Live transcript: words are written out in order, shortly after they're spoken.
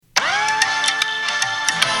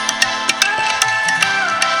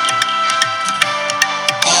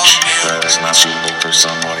for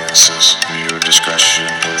some audiences. Viewer discretion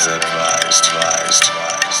is advised.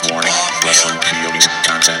 Warning, wrestling POV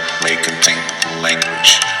content may contain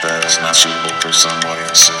language that is not suitable for some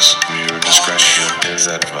audiences. Viewer discretion is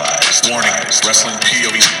advised. Warning, wrestling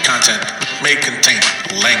POV content may contain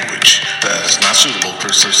language that is not suitable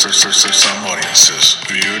for some audiences.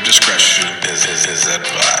 Viewer discretion is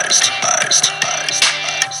advised.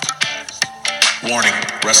 Warning,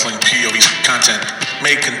 wrestling POV content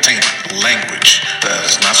may contain language that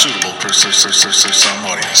is not suitable for some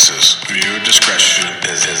audiences. Viewer discretion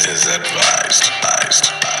is advised.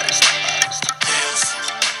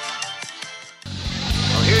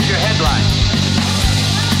 Well, here's your headline.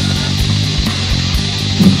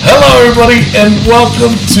 Hello, everybody, and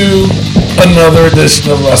welcome to another edition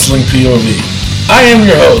of Wrestling POV. I am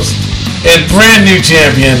your host and brand new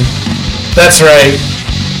champion. That's right.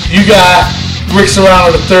 You got Rick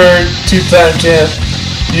Serrano III, two-time champ.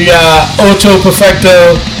 You got Ocho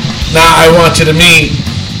Perfecto. Now I want you to meet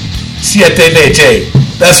Siete Leche.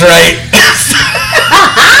 That's right.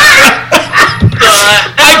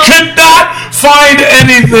 I could not find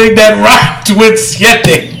anything that rhymed with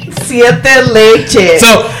Siete. Siete Leche.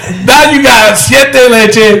 So now you got Siete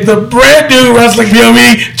Leche, the brand new Wrestling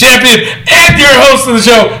POV champion, and your host of the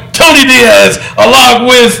show, Tony Diaz, along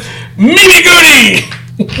with Mimi Goody.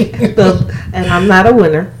 And I'm not a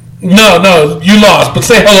winner. No, you lost, but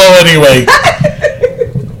say hello anyway.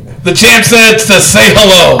 The champ said to say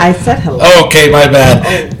hello. I said hello. Okay, my bad.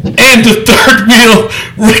 Oh. And the third wheel,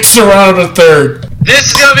 Rick Serrano III.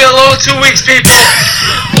 This is going to be a long 2 weeks, people.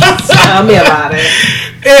 Tell me about it.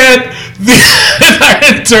 And the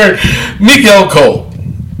intern, Miguel Cole.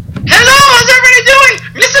 Hello, how's everybody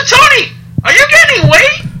doing? Mr. Tony, are you gaining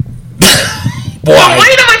weight? The Why?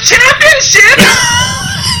 weight of a championship?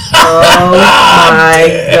 Oh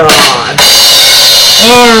my God.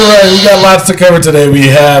 Alright, we got lots to cover today. We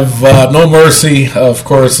have No Mercy, of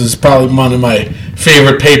course, is probably one of my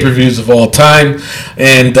favorite pay-per-views of all time.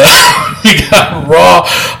 And we got Raw.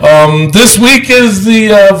 This week is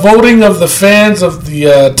the voting of the fans of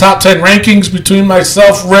the top 10 rankings between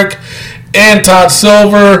myself, Rick, and Todd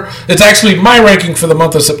Silver. It's actually my ranking for the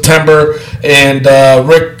month of September, and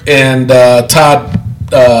Rick and Todd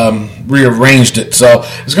rearranged it. So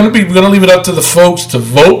we're gonna leave it up to the folks to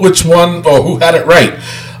vote which one or who had it right.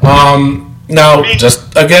 Now,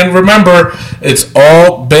 just again, remember, it's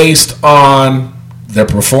all based on their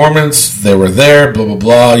performance. They were there, blah blah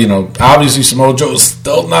blah. You know, obviously Samoa Joe is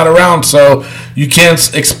still not around, so you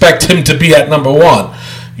can't expect him to be at number one.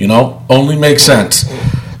 You know, only makes sense.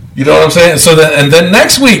 You know what I'm saying? So then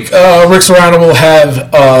next week, Rick Serrano will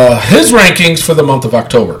have his rankings for the month of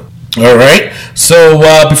October. All right. So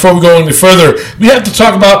before we go any further, we have to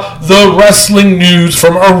talk about the wrestling news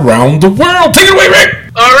from around the world. Take it away, Rick.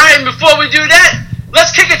 All right, and before we do that,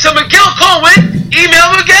 let's kick it to Miguel Coleman.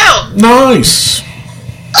 Email Miguel. Nice.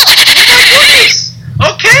 Oh my goodness.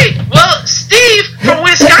 Okay, well, Steve from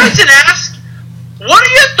Wisconsin asked, what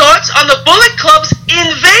are your thoughts on the Bullet Club's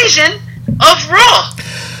invasion of Raw?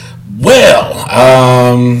 Well,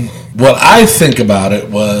 what I think about it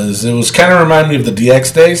was kind of remind me of the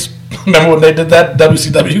DX days. Remember when they did that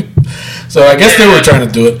WCW? So I guess they were trying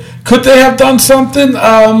to do it. Could they have done something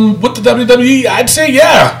with the WWE? I'd say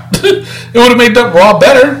yeah. It would have made that Raw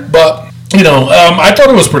better, but you know, I thought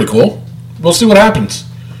it was pretty cool. We'll see what happens.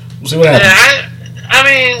 Yeah, I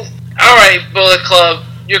mean, all right, Bullet Club,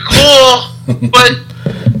 you're cool, but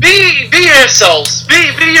be yourselves.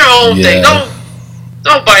 Be your own thing.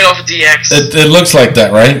 Don't bite off of DX. It looks like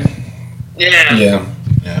that, right? Yeah.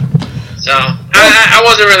 Yeah. So I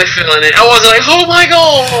wasn't really feeling it. I wasn't like, oh my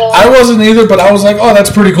God. I wasn't either, but I was like, oh,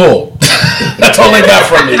 that's pretty cool. That's all they got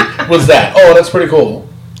from me was that. Oh, that's pretty cool.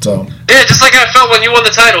 So yeah, just like I felt when you won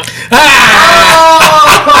the title.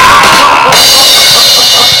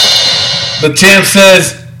 The champ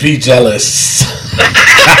says, be jealous.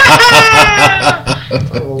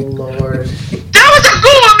 Oh Lord. That was a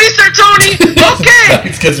good one, Mr. Tony. Okay.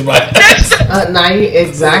 He's kissing my Next,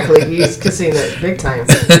 Exactly. He's kissing it big time.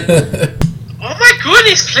 oh my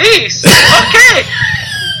goodness, please. Okay.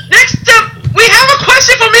 Next up, we have a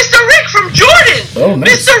question from Mr. Rick from Jordan. Oh,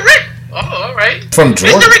 nice. Mr. Rick. Oh, all right. From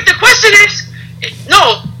Jordan? Mr. Rick, the question is,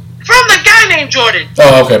 no, from the guy named Jordan.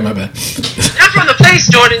 Oh, okay, my bad. Not from the place,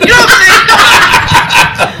 Jordan. You know what I'm saying? Come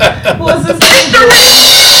on. What's his Mr. name? Rick,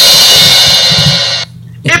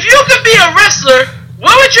 if you could be a wrestler,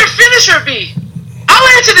 what would your finisher be? I'll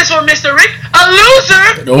answer this one, Mr. Rick. A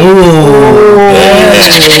loser. Oh.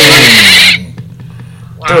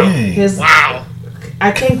 Wow.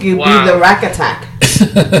 I think you'd Wow. be the Rack Attack.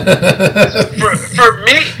 For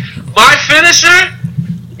me, my finisher,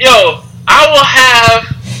 yo, I will have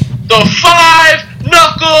the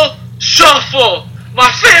 5-knuckle shuffle. My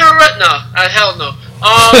favorite. No, hell no.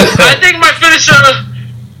 I think my finisher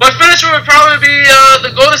would probably be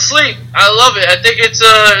the go to sleep. I love it. I think it's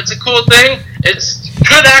a cool thing. It's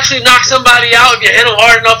could actually knock somebody out if you hit them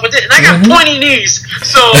hard enough with it. And I got pointy knees,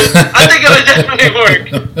 so I think it would definitely work.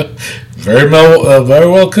 Very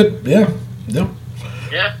well could. Yeah. Yeah.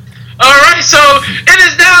 All right, so it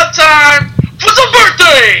is now time for some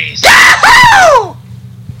birthdays.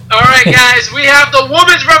 All right, guys, we have the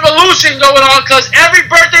women's revolution going on because every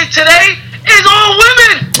birthday today is all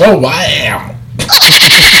women. Oh wow!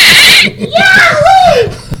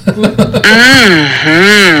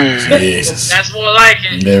 Jesus. That's more like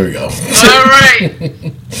it. There we go. All right.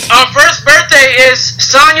 Our first birthday is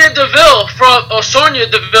Sonya Deville from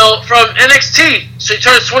NXT. She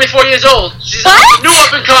turns 24 years old. She's a new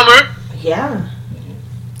up and comer. Yeah.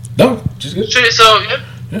 No, she's good. She's Young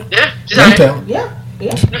alright. talent. Yeah.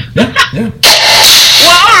 Well,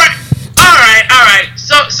 all right.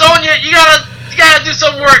 So Sonya, you gotta do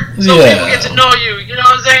some work so people get to know you. You know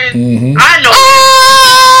what I'm saying? Mm-hmm. I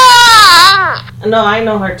know. No, I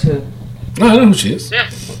know her too. No, I know who she is. Yeah,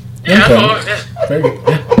 Young I know. talent. Yeah. Very good.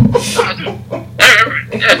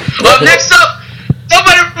 Yeah. Next up,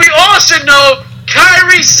 somebody we all should know,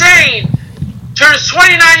 Kairi Sane, turns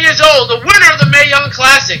 29 years old, the winner of the Mae Young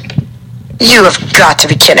Classic. You have got to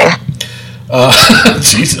be kidding.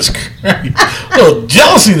 Jesus Christ. A little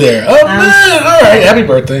jealousy there. Oh, man. All right. Happy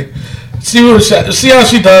birthday. See how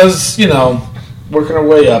she does, working her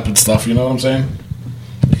way up and stuff. You know what I'm saying?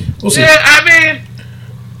 We'll see. Yeah, I mean,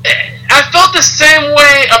 I felt the same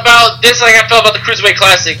way about this like I felt about the Cruiserweight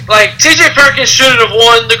Classic. Like, TJ Perkins should have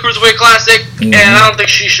won the Cruiserweight Classic, and I don't think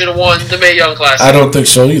she should have won the Mae Young Classic. I don't think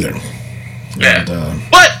so either. Yeah. And,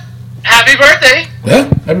 but, happy birthday. yeah,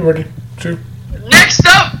 happy birthday. True. Next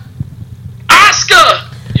up, Asuka.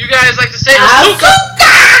 You guys like to say Asuka.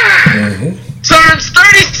 Turns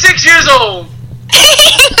 36 years old.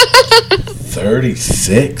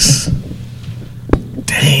 36.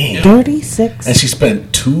 Dang. 36. And she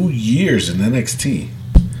spent 2 years in NXT.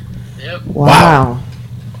 Yep. Wow.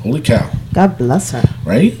 Holy cow. God bless her.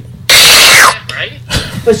 Right? Right?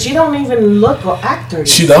 But she don't even look or act her.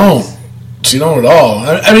 She don't. She don't at all.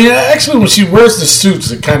 I mean, actually, when she wears the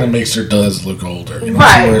suits, it kind of makes her look older. You know?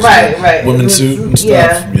 Right, she wears right. the women's suit and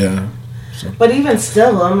stuff. Yeah. But even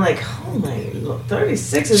still, I'm like, oh my, look,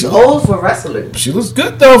 36 is She- old for wrestling. She looks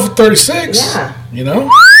good, though, for 36. Yeah. You know?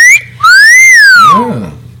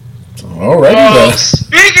 Yeah. Alrighty then.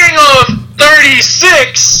 Speaking of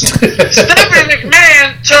 36, Stephanie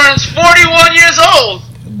McMahon turns 41 years old.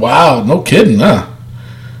 Wow, no kidding, huh?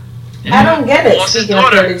 I don't get it. Lost his Speaking of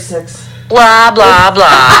daughter. 36. Blah, blah,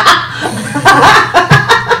 blah.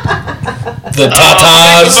 The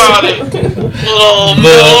tatas.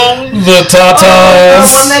 The The one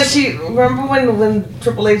tatas. that she, remember when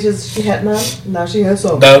Triple H's, she had none? Now she has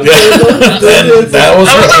some. That was That was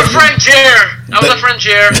her. our friend Jer. That was our friend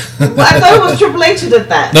Jer. Well, I thought it was Triple H who did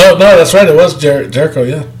that. No, that's right. It was Jericho,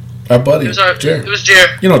 yeah. Our buddy. It was Jer.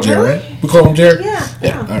 Jer. You know Jer, right? We call him Jer? Yeah.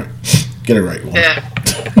 Yeah, all right. Get it right. Yeah.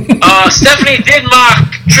 Stephanie did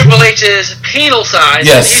mock Triple H's penal size.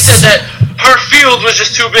 Yes. He said that her field was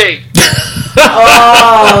just too big.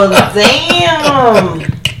 Oh, damn.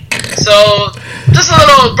 So, just a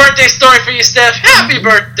little birthday story for you, Steph. Happy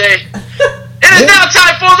birthday. It is now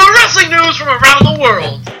time for the wrestling news from around the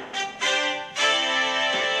world.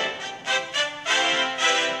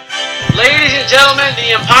 Ladies and gentlemen,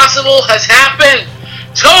 the impossible has happened.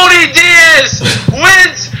 Tony Diaz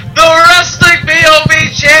wins the Wrestling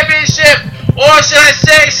POV Championship, or should I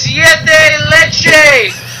say, Siete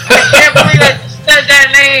Leche. I can't believe I said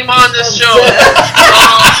that name on this show.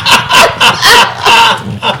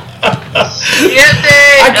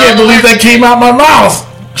 Siete. I can't believe that came out my mouth.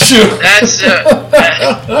 Shoot. That's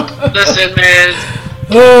listen, man.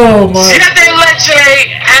 Oh, my. Siete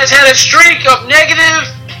Leche has had a streak of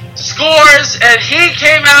negative scores, and he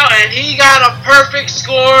came out and he got a perfect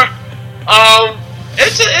score.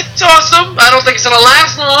 It's awesome. I don't think it's gonna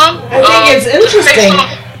last long. I think it's interesting.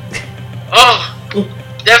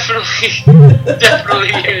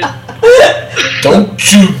 Definitely is. Don't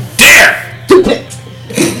you dare.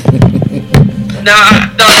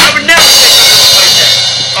 Now, I would never say something like that.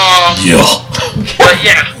 Yeah. But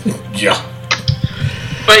yeah. Yeah.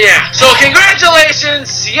 But yeah, so congratulations,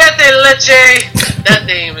 Siete Leche. That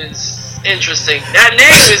name is interesting. That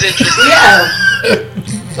name is interesting. Yeah.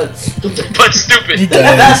 But stupid. But stupid. You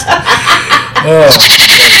guys. Oh.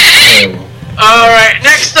 Alright,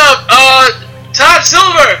 next up, Todd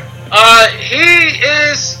Silver. He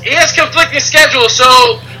has conflicting schedules,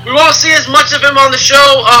 so We won't see as much of him on the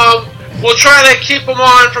show. We'll try to keep him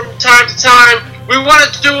on from time to time. We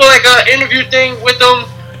wanted to do like an interview thing with him.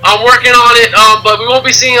 I'm working on it, but we won't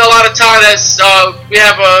be seeing a lot of time as we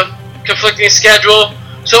have a conflicting schedule.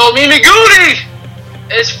 So Mimi Goody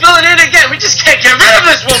is filling in again. We just can't get rid of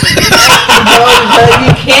this woman. No,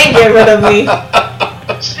 you can't get rid of me.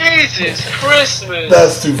 Jesus Christmas.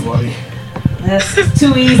 That's too funny. That's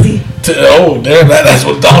too easy. Oh, damn, that's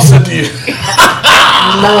what Dolph said to you.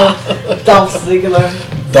 No, Dolph Ziggler.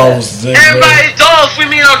 Dolph Ziggler. Everybody, Dolph. We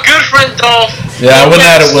mean our good friend Dolph. Yeah, I went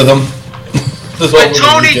at it with him. When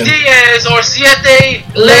Tony Diaz or Siete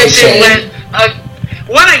Leche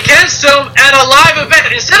went against him at a live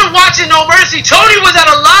event. Instead of watching No Mercy, Tony was at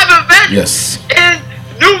a live event in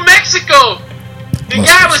New Mexico. The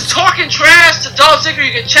guy was talking trash to Dolph Ziggler.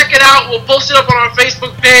 You can check it out. We'll post it up on our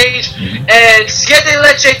Facebook page. And Siete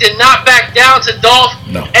Leche did not back down to Dolph.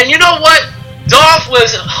 No. And you know what? Dolph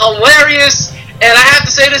was hilarious. And I have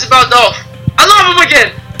to say this about Dolph. I love him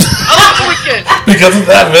again. I love him again. Because of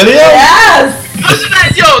that video? Yes. Because of that,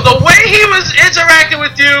 the way he was interacting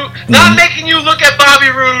with you, not making you look at Bobby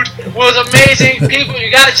Roode, was amazing. People, you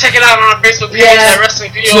got to check it out on our Facebook page at Wrestling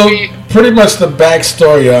POV. So, pretty much the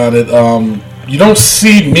backstory on it, you don't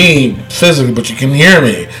see me physically, but you can hear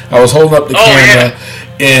me. I was holding up the camera,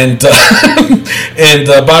 and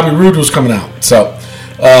Bobby Roode was coming out. So,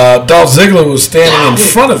 Dolph Ziggler was standing in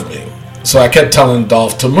front of me. So, I kept telling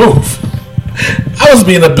Dolph to move. I was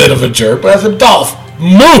being a bit of a jerk, but I said, Dolph,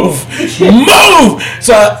 move! Move!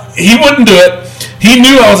 So he wouldn't do it. He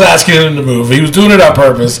knew I was asking him to move. He was doing it on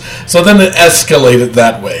purpose. So then it escalated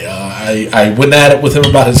that way. I went at it with him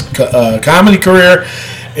about his comedy career.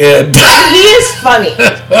 And he is funny.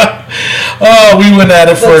 We went at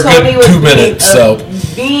it for a good 2 minutes. So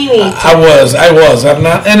I was. I'm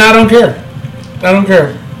not, and I don't care. I don't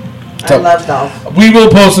care. I love Dolph. We will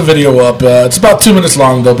post a video up. It's about 2 minutes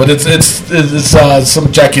long though, but it's some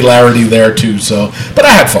jocularity there too. So, but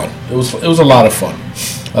I had fun. It was a lot of fun.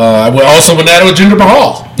 I also went at it with Jinder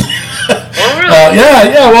Mahal. Oh, really?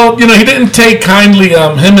 Yeah. Well, he didn't take kindly.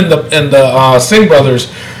 Him and the Singh brothers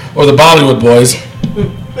or the Bollywood boys.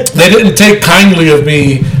 They didn't take kindly of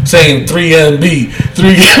me saying 3MB.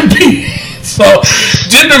 So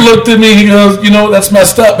Jinder looked at me. He goes, that's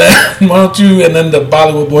messed up, man. Why don't you? And then the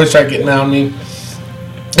Bollywood boys started getting on me.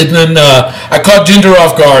 And then I caught Jinder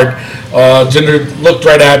off guard. Jinder looked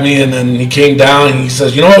right at me, and then he came down and he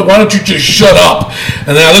says, "You know what? Why don't you just shut up?"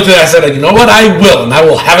 And then I looked at it. I said, "You know what? I will, and I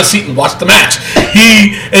will have a seat and watch the match."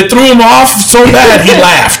 It threw him off so bad he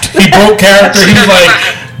laughed. He broke character. He was like,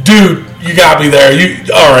 "Dude, you got me there.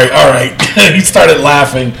 All right." He started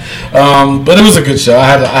laughing, but it was a good show. I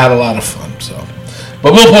had a lot of fun. So,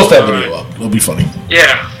 but we'll post that video up. It'll be funny.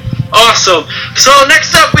 Yeah, awesome. So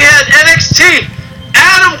next up we had NXT.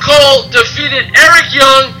 Adam Cole defeated Eric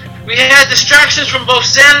Young. We had distractions from both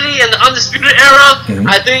Sanity and the Undisputed Era. Mm-hmm.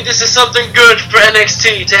 I think this is something good for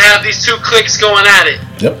NXT to have these two cliques going at it.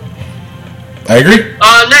 Yep, I agree.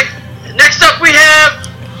 Next up we have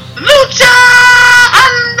Lucha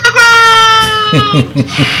Underground.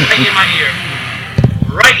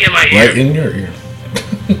 Right in my ear. Right in your ear.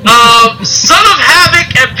 Son of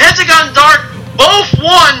Havoc and Pentagon Dark both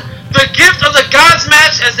won the Gift of the Gods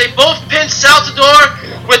match as they both pinned Salvador.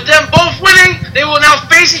 With them both winning, they will now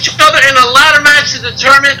face each other in a ladder match to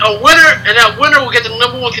determine a winner, and that winner will get the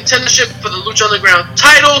 #1 contendership for the Lucha Underground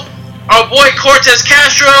title. Our boy Cortez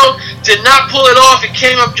Castro did not pull it off. It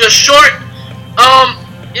came up just short.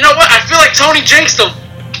 You know what? I feel like Tony jinxed him.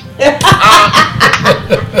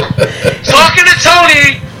 Talking to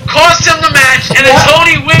Tony cost him the match, and then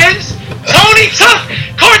Tony wins. Tony took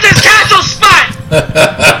Cortez Castro's spot.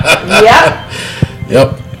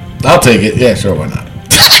 Yep. I'll take it. Yeah, sure. Why not?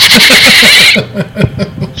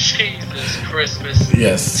 Jesus Christmas.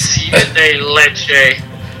 Yes. Siete Leche.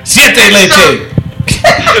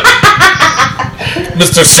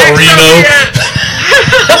 Mr. Sereno.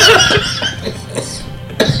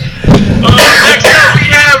 Next up we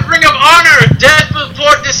have Ring of Honor, Death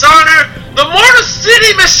Before Dishonor. The Motor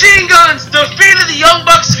City Machine Guns defeated the Young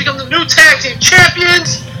Bucks to become the new tag team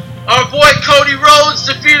champions. Our boy Cody Rhodes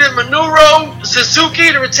defeated Minoru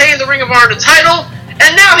Suzuki to retain the Ring of Honor title.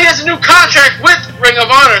 And now he has a new contract with Ring of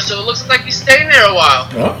Honor, so it looks like he's staying there a while.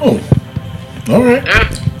 Oh. All right. Yeah.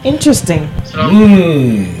 Interesting. So,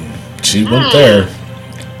 she went there.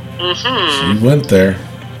 Mm-hmm. She went there.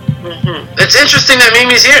 Mm-hmm. It's interesting that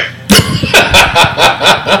Mimi's here.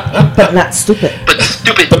 But not stupid. But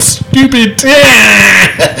stupid.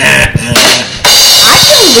 I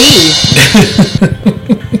can leave.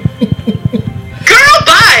 Girl,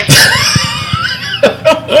 bye.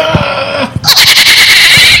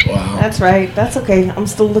 right. That's okay. I'm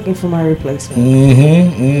still looking for my replacement.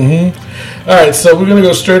 All right, so we're going to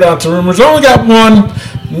go straight out to rumors. Only got one.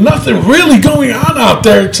 Nothing really going on out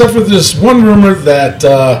there except for this one rumor that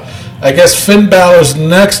I guess Finn Balor's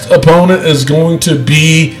next opponent is going to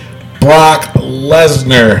be Brock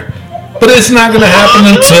Lesnar. But it's not going to happen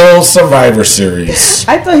until Survivor Series.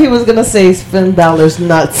 I thought he was going to say Finn Balor's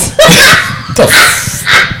nuts. The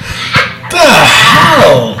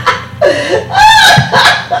hell?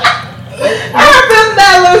 Finn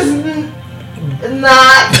Balor's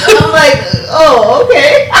not. I'm like, oh,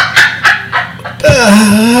 okay. The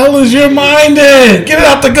hell is your mind in? Get it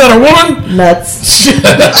out the gutter, woman. Nuts.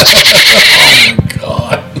 Oh,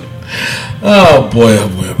 God. Oh, boy, oh,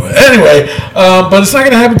 boy, oh, boy. Anyway, but it's not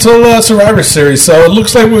going to happen until Survivor Series. So it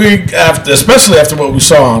looks like especially after what we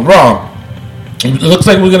saw on Raw, it looks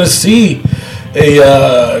like we're going to see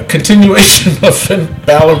a continuation of Finn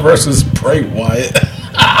Balor versus Bray Wyatt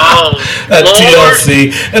at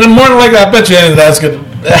TLC. And more than likely, I bet you that's good.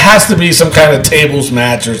 It has to be some kind of tables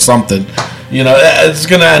match or something. You know, it's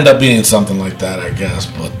going to end up being something like that, I guess.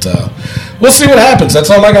 But we'll see what happens. That's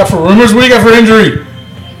all I got for rumors. What do you got for injury?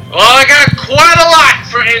 Well, I got quite a lot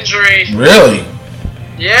for injury. Really?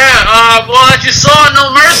 Yeah, well, as you saw in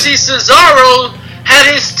No Mercy, Cesaro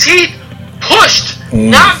had his teeth pushed,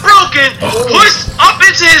 not broken, pushed up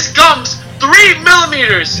into his gums 3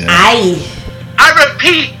 millimeters. Yeah. I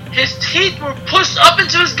repeat, his teeth were pushed up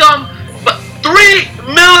into his gum, but 3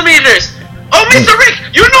 millimeters. Oh, Mr. Rick,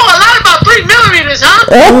 you know a lot about 3 millimeters, huh?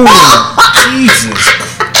 Jesus.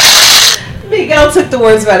 Miguel took the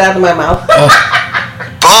words right out of my mouth.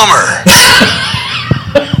 Bummer.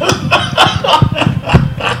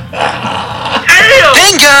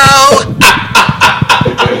 Bingo!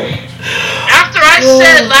 After I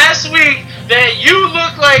said last week that you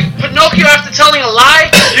look like Pinocchio after telling a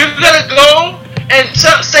lie, you're gonna go and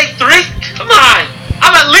say 3? Come on,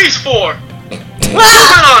 I'm at least 4.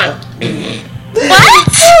 Moving on.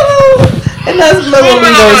 What? And that's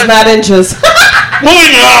millimeters, not inches.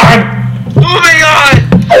 Moving on.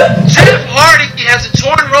 Jeff Hardy has a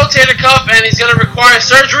torn rotator cuff and he's going to require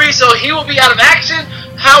surgery, so he will be out of action.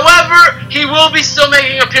 However, he will be still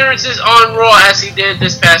making appearances on Raw as he did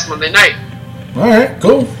this past Monday night. All right,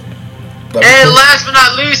 cool. And last but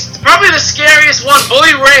not least, probably the scariest one,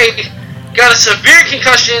 Bully Ray got a severe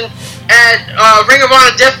concussion at Ring of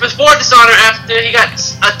Honor Death Before Dishonor after he got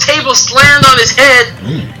a table slammed on his head.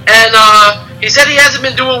 And he said he hasn't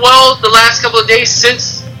been doing well the last couple of days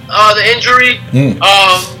since the injury.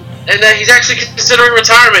 And that he's actually considering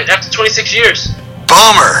retirement after 26 years.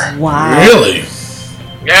 Bummer. Wow. Really?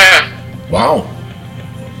 Yeah. Wow.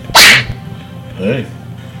 Hey.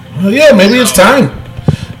 Well, yeah, maybe it's time.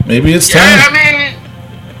 Maybe it's time. Yeah, I mean,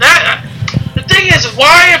 the thing is,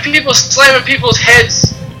 why are people slamming people's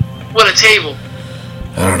heads with a table?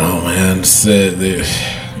 I don't know, man. It's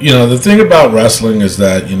the thing about wrestling is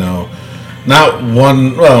that, not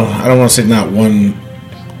one, well, I don't want to say not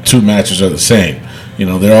 2 matches are the same.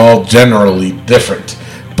 They're all generally different.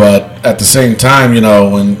 But at the same time,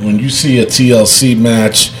 when you see a TLC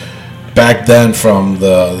match back then from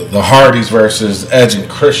the Hardys versus Edge and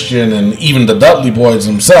Christian and even the Dudley Boys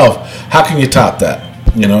themselves, how can you top that?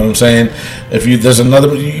 You know what I'm saying? If there's another,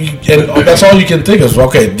 and that's all you can think of.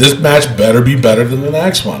 Okay, this match better be better than the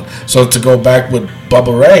next one. So to go back with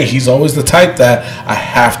Bubba Ray, he's always the type that I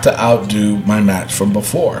have to outdo my match from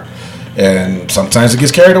before. And sometimes it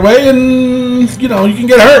gets carried away and, you can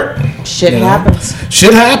get hurt. Shit happens.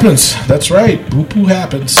 Shit happens. That's right. Boo-poo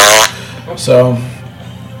happens. So,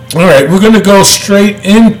 all right, we're going to go straight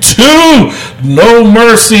into No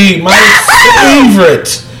Mercy, my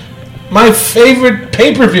favorite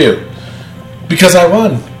pay-per-view. Because I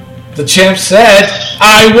won. The champ said,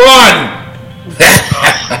 I won.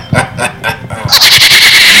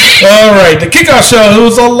 All right, the kickoff show, it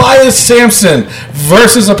was Elias Sampson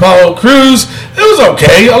versus Apollo Crews. It was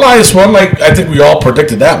okay. Elias won, I think we all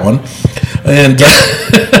predicted that one. And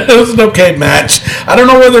it was an okay match. I don't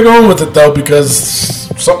know where they're going with it, though, because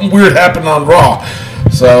something weird happened on Raw.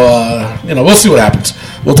 So, we'll see what happens.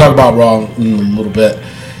 We'll talk about Raw in a little bit.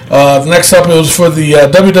 Next up, it was for the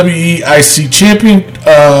WWE IC Champion.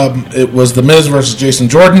 It was The Miz versus Jason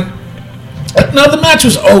Jordan. Now, the match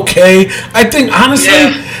was okay. I think, honestly,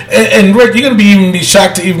 and Rick, you're going to be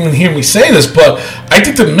shocked to even hear me say this, but I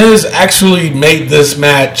think The Miz actually made this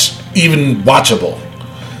match even watchable.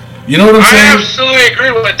 You know what I'm saying? I absolutely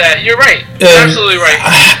agree with that. You're right. You're absolutely right.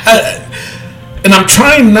 And I'm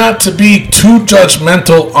trying not to be too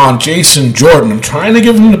judgmental on Jason Jordan. I'm trying to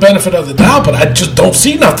give him the benefit of the doubt, but I just don't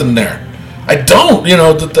see nothing there. I don't.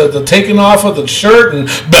 The taking off of the shirt and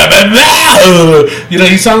blah, blah, blah.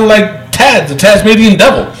 He sounded like Tad, the Tasmanian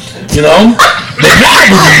Devil. You know,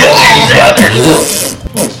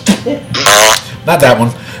 not that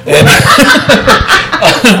one. And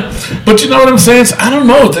but you know what I'm saying? So I don't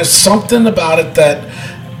know. There's something about it that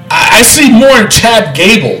I see more in Chad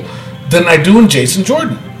Gable than I do in Jason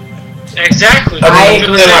Jordan. Exactly. I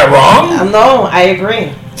agree. Am I wrong? No, I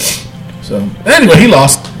agree. So anyway, he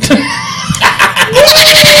lost.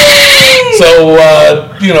 So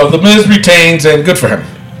the Miz retains, and good for him.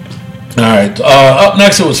 All right. Up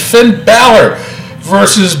next, it was Finn Balor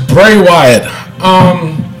versus Bray Wyatt.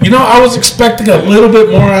 I was expecting a little bit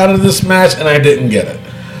more out of this match, and I didn't get it.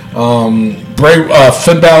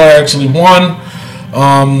 Finn Balor actually won.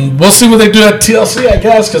 We'll see what they do at TLC, I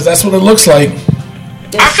guess, because that's what it looks like.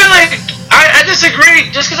 I feel like I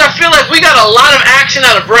disagree just because I feel like we got a lot of action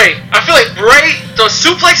out of Bray. I feel like Bray, those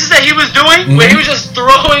suplexes that he was doing, where he was just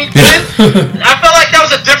throwing Finn, I felt like that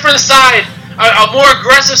was a different side, a more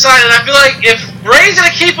aggressive side, and I feel like if Bray's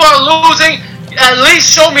going to keep on losing, at least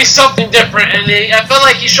show me something different, and I felt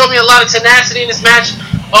like he showed me a lot of tenacity in this match.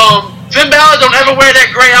 Finn Balor, don't ever wear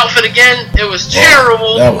that gray outfit again. It was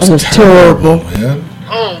terrible. That was terrible, man.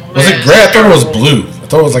 Oh, man. Was it gray? I thought it was blue. I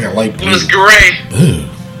thought it was like a light blue. It was gray.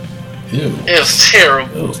 Ew. It was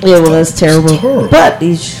terrible. It was terrible. But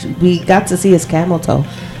we got to see his camel toe.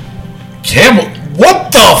 Camel?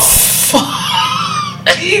 What the fuck?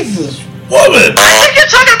 Jesus, woman. I think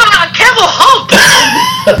you're talking about a camel hump.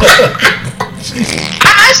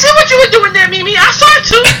 I see what you were doing there, Mimi. I saw it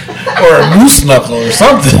too. Or a moose knuckle or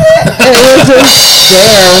something. It was just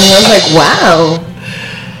there. I was like, wow.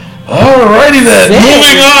 Alrighty then.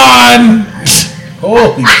 Moving on.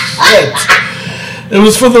 Holy shit. It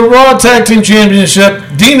was for the Raw Tag Team Championship.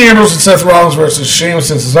 Dean Ambrose and Seth Rollins versus Sheamus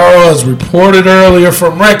and Cesaro, as reported earlier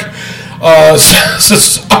from Rick.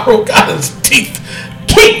 Cesaro got his teeth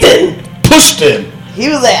kicked in, pushed in. He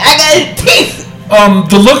was like, I got his teeth.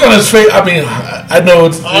 The look on his face, I mean, I know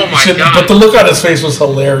it's God. but the look on his face was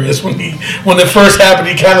hilarious when it first happened.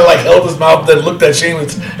 He kind of like held his mouth, then looked at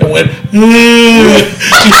Sheamus and went,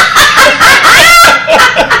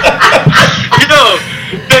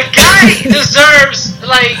 the guy deserves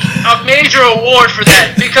like a major award for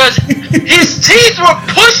that because his teeth were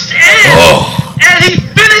pushed in and he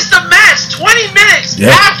finished the match 20 minutes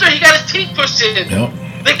after he got his teeth pushed in. Yep.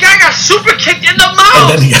 The guy got super kicked in the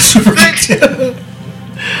mouth. And then he got super kicked. The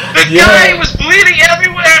guy was bleeding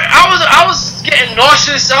everywhere. I was getting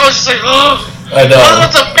nauseous. I was just like, oh. I know.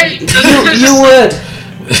 You would.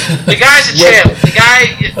 The guy's a champ. The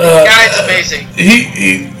guy's amazing.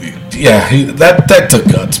 That took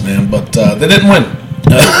guts, man. But they didn't win.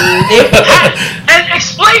 And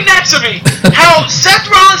explain that to me. How Seth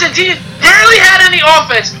Rollins and Dean barely had any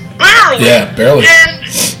offense. Barely. Yeah, barely. And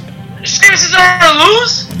Sheamus is going to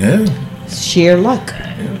lose? Yeah. Sheer luck.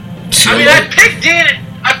 I mean, I picked Dean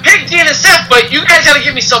and Seth, but you guys got to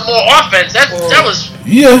give me some more offense. That was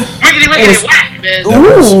wiggity whack, man.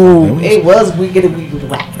 Ooh, it was wiggity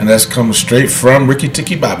whack. And that's coming straight from Ricky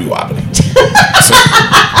Tikki Bobby Wobbly.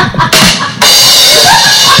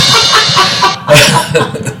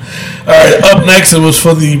 Alright, up next it was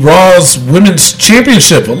for the Raw's Women's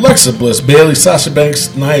Championship. Alexa Bliss, Bayley, Sasha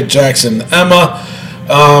Banks, Nia Jax, and Emma.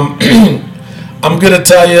 I'm gonna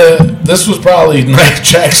tell you, this was probably Nia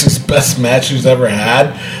Jax's best match she's ever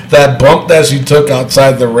had. That bump that she took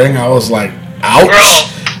outside the ring, I was like, ouch. Girl.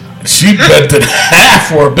 She bent in half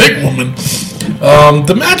for a big woman.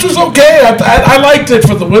 The match was okay. I liked it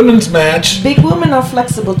for the women's match. Big women are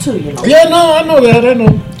flexible too, you know. Yeah, no, I know that. I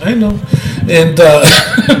know. And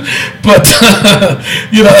but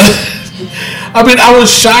I mean, I was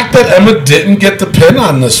shocked that Emma didn't get the pin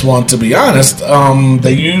on this one. To be honest,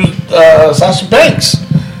 they used Sasha Banks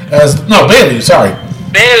Bayley. Sorry,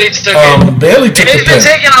 Bayley took it. Bayley took the pin. They've been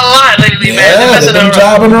taking a lot lately, man. Yeah, they've been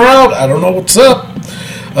jobbing her out. I don't know what's up.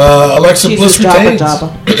 Alexa Bliss retains. Jobber.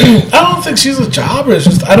 I don't think she's a jobber. It's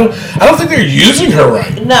just I don't think they're using her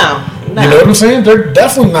right. No. You know what I'm saying? They're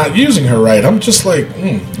definitely not using her right. I'm just like,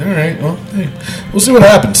 all right, well, hey, we'll see what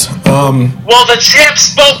happens. Well, the champ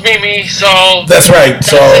spoke, Mimi, so... That's right,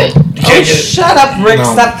 so... You can't shut up, Rick.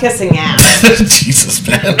 No. Stop kissing ass. Jesus,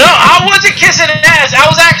 man. No, I wasn't kissing ass. I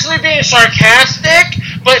was actually being sarcastic,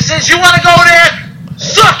 but since you want to go there,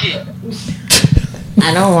 suck it.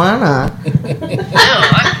 I don't wanna. No,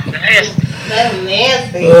 that's nasty. That's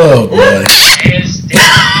nasty. Oh, boy.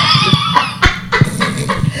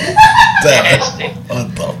 Nasty. What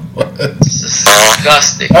the fuck? This is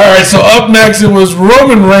disgusting. Alright, so up next it was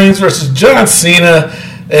Roman Reigns versus John Cena.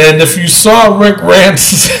 And if you saw Rick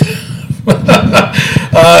Rance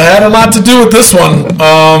had a lot to do with this one.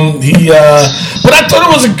 But I thought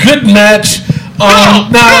it was a good match.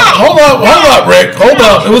 Now, hold up, Rick. Hold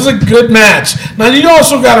up. It was a good match. Now, you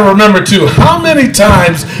also got to remember, too, how many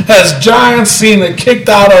times has John Cena kicked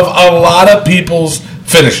out of a lot of people's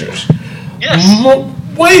finishers? Yes.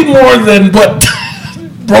 Way more than what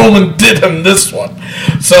Roman did in this one.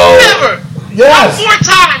 So, never. Yes. Not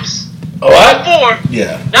 4 times. What? Not 4.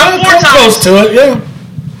 Yeah. Not 4 times. Close to it, yeah.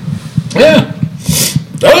 Yeah.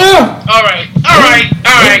 Oh, yeah. All right.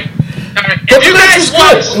 But the match was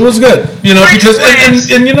good. It was good, because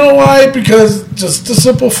and you know why? Because just the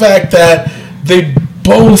simple fact that they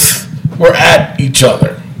both were at each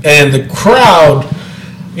other, and the crowd,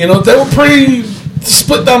 they were pretty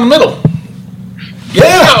split down the middle.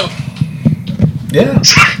 Yeah. Yeah.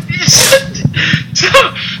 Siete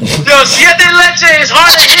Leche is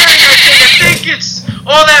hard of hearing. I think it's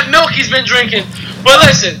all that milk he's been drinking. But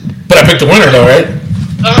listen. But I picked the winner, though, right?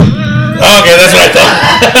 Okay, that's what I thought.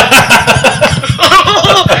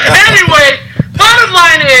 Anyway, bottom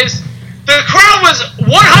line is, the crowd was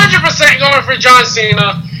 100% going for John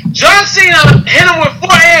Cena. John Cena hit him with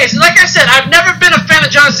 4 A's. Like I said, I've never been a fan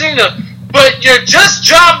of John Cena, but you just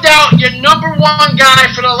jobbed out your number 1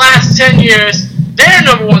 guy for the last 10 years. Their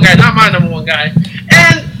number 1 guy, not my number 1 guy.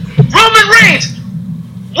 And Roman Reigns,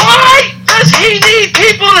 why does he need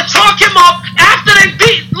people to talk him up after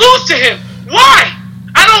they lose to him? Why?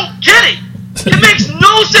 I don't get it. It makes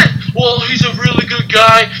no sense. Well, he's a really good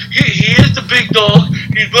guy. He is the big dog.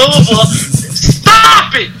 He's blah, blah, blah.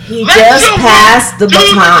 Stop it. He just passed the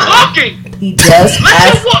baton. He just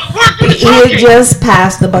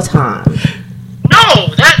passed the baton.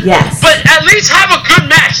 No, yes. But at least have a good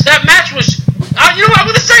match. That match was, I'm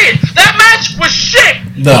going to say it. That match was shit.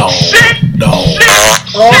 No. Shit. Oh,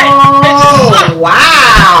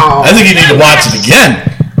 wow. I think you need to watch it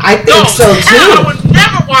again. I think so too. I would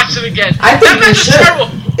never watch it again. I think that match was terrible.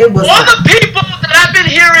 All the people that I've been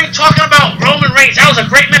hearing talking about Roman Reigns, that was a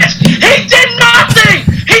great match. He did nothing.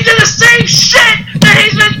 He did the same shit that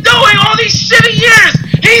he's been doing all these shitty years.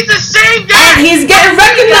 He's the same guy. And he's getting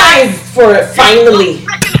recognized for it finally.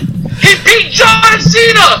 He beat John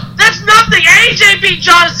Cena. That's nothing. AJ beat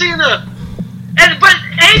John Cena. But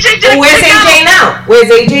AJ didn't. Where's AJ now?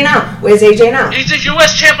 Where's AJ now? He's the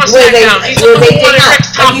U.S. champ on SmackDown. He's the number 1 in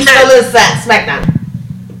next top 10. He's still in SmackDown.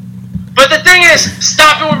 But the thing is,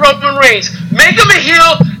 stop it with Roman Reigns. Make him a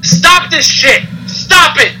heel. Stop this shit.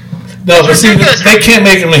 Stop it. No, but see, they can't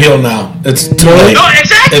make him a heel now. It's too late. No,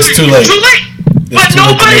 exactly. It's too late. But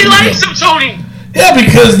nobody likes him, Tony. Yeah,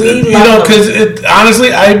 because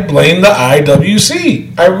honestly, I blame the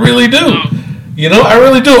IWC. I really do. I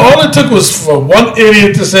really do. All it took was for one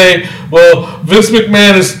idiot to say, well, Vince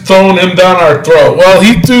McMahon is throwing him down our throat. Well,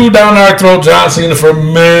 he threw down our throat John Cena for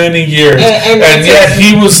many years. And yet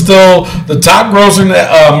he was still the top grossing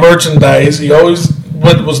merchandise. He always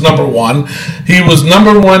was number 1. He was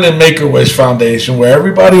number 1 in Make-A-Wish Foundation, where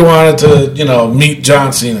everybody wanted to, meet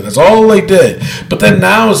John Cena. That's all they did. But then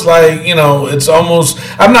now it's like, it's almost,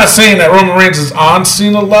 I'm not saying that Roman Reigns is on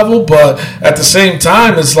Cena level, but at the same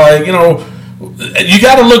time, it's like, you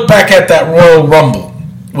got to look back at that Royal Rumble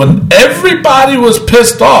when everybody was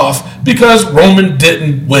pissed off because Roman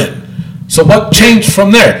didn't win. So what changed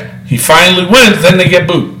from there? He finally wins, then they get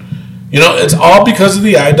booed. It's all because of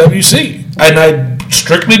the IWC, and I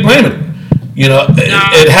strictly blame it.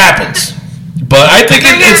 It happens, but I think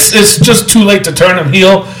it's just too late to turn him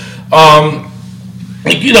heel.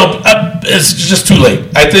 It's just too late.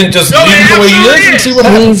 I think just leave him the way he is and see what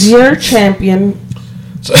happens. He's your champion.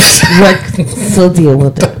 So deal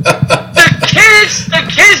with it. The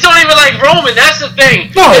kids don't even like Roman. That's the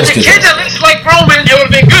thing. No, if the kids at least like Roman, it would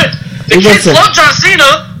have been good. The kids love John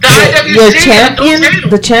Cena. The IWC.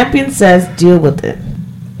 The champion says deal with it.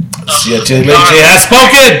 Has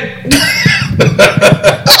spoken.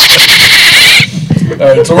 All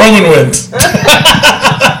right, so Roman wins.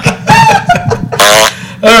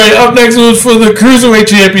 All right, up next was for the Cruiserweight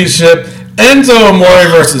Championship, Enzo Amore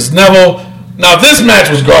versus Neville. Now, this match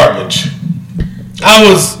was garbage.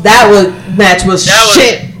 That match was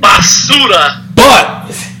shit. Basura.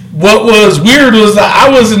 But what was weird was that I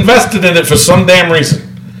was invested in it for some damn reason.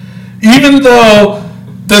 Even though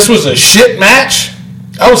this was a shit match,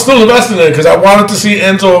 I was still invested in it because I wanted to see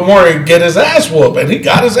Enzo Amore get his ass whooped, and he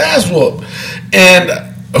got his ass whooped. And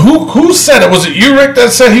who said it? Was it you, Rick,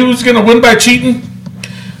 that said he was going to win by cheating?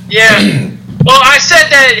 Yeah. Well, I said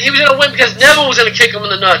that he was going to win because Neville was going to kick him in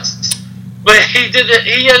the nuts. But he did it.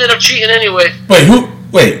 He ended up cheating anyway.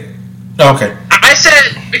 Wait. Okay. I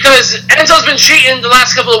said because Enzo's been cheating the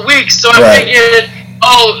last couple of weeks, so I figured,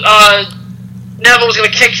 Neville was going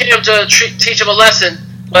to kick him to teach him a lesson.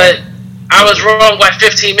 But I was wrong by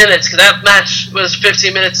 15 minutes because that match was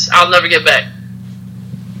 15 minutes I'll never get back.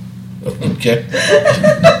 Okay.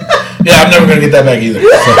 Yeah, I'm never gonna get that back either. So.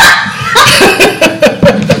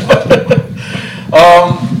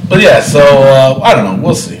 But yeah, so I don't know.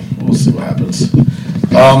 We'll see. We'll see what happens.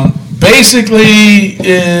 Basically,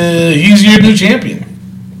 he's your new champion.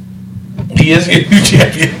 He is your new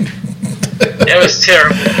champion. It was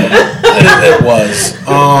terrible. It was.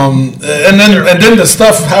 And then the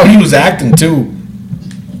stuff how he was acting too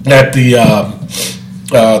at the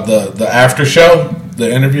after show,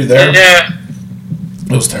 the interview there. Yeah.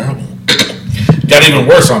 It was terrible. Got even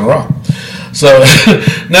worse on Raw. So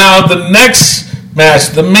now the next match,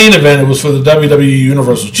 the main event, it was for the WWE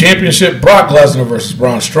Universal Championship. Brock Lesnar versus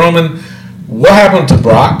Braun Strowman. What happened to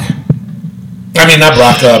Brock? I mean, not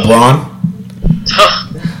Brock, Braun.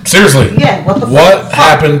 Seriously. Yeah, what the What fuck?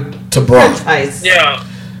 happened to Braun? Ice. Yeah.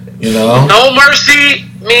 You know? No Mercy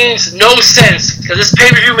means no sense, because this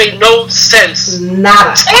pay-per-view made no sense.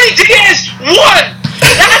 Nada. Tony Diaz won!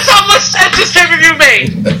 That's how much sense this pay-per-view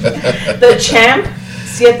made! The champ,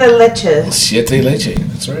 Siete Leches. Siete Leche.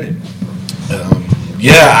 That's right.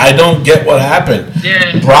 Yeah, I don't get what happened.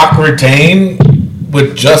 Yeah. Brock retained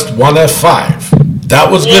with just one F5. That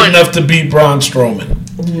was good One. enough to beat Braun Strowman.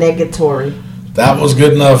 Negatory. That was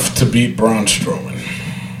good enough to beat Braun Strowman.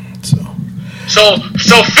 So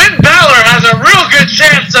Finn Balor has a real good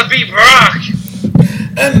chance to beat Brock.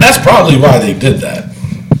 And that's probably why they did that.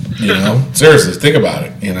 You know? Seriously, think about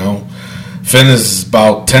it. You know? Finn is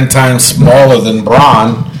about 10 times smaller than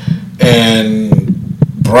Braun, and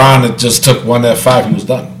Braun, it just took one F5, he was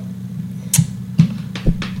done.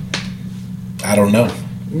 I don't know.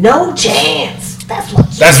 No chance. That's what.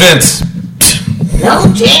 That's Vince. No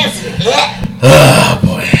chance in it. Oh,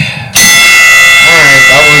 boy. Alright,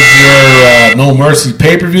 that was your No Mercy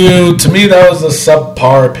pay-per-view. To me, that was a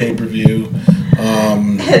subpar pay-per-view.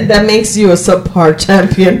 That makes you a subpar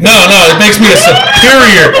champion. No, it makes me a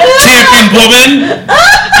superior champion, woman.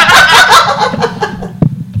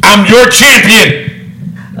 I'm your champion.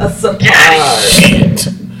 A subpar. Shit.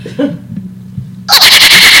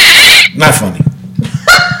 Not funny.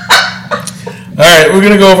 Alright, we're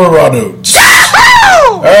going to go over Raw notes.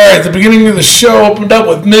 Alright, the beginning of the show opened up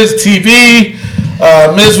with Miz TV.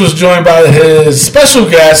 Miz was joined by his special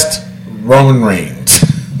guest, Roman Reigns.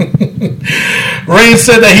 Reigns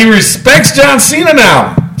said that he respects John Cena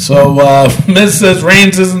now. So Miz says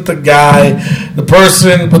Reigns isn't the guy, the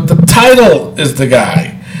person, but the title is the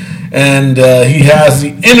guy. And he has the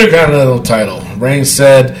Intercontinental title. Reigns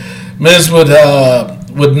said Miz would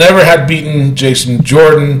never have beaten Jason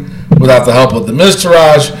Jordan without the help of the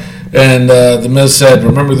Miztourage. And the Miz said,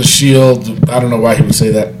 remember the Shield. I don't know why he would say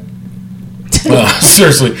that.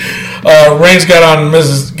 Seriously. Reigns got on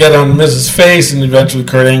Miz's face, and eventually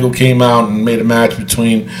Kurt Angle came out and made a match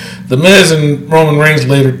between the Miz and Roman Reigns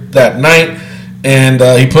later that night. And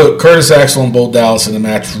he put Curtis Axel and Bo Dallas in the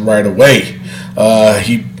match right away.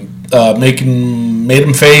 He made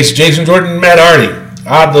him face Jason Jordan and Matt Hardy.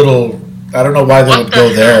 Odd little... I don't know why they would go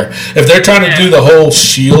there. If they're trying to do the whole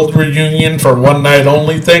Shield reunion for one night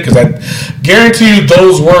only thing, because I guarantee you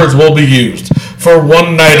those words will be used for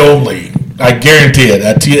one night only. I guarantee it.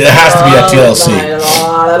 It has to be at TLC.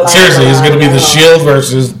 Seriously, it's going to be the Shield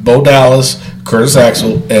versus Bo Dallas, Curtis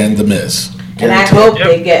Axel, and The Miz. And I hope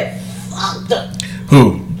they get fucked up.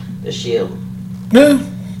 Who? The Shield. Yeah,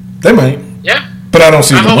 they might. Yeah. But I don't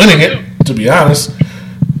see them hope winning so, it, to be honest.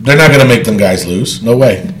 They're not going to make them guys lose. No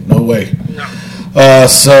way. No way. No.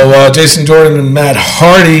 So Jason Jordan and Matt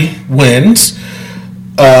Hardy wins.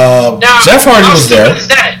 Now, Jeff Hardy was there. How stupid is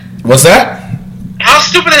that? What's that? How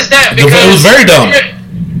stupid is that? It was very dumb.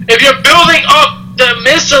 If you're building up the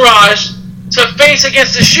Miztourage to face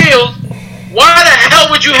against the Shield, why the hell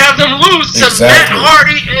would you have them lose to Matt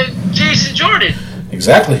Hardy and Jason Jordan?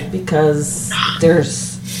 Exactly. Because they're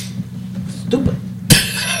stupid.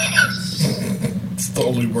 It's the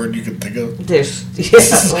only word you can think of. Because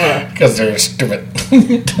they're stupid. I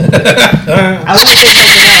wouldn't say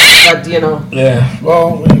something else, but you know. Yeah,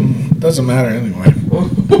 well, it doesn't matter anyway.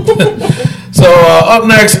 So up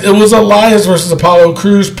next, it was Elias versus Apollo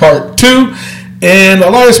Crews Part 2, and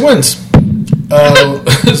Elias wins.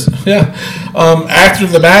 Yeah. After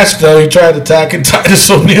the match, though, he tried attacking Titus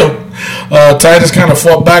O'Neil. Titus kind of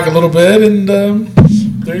fought back a little bit, and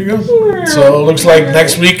there you go. So it looks like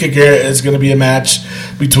next week it's going to be a match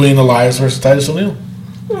between Elias versus Titus O'Neil.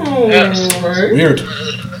 Yes. Weird.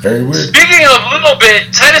 Very weird. Speaking of little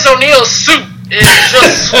bit, Titus O'Neil's suit is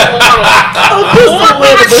just small.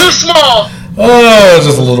 Too small. Oh,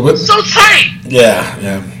 just a little bit. So tight.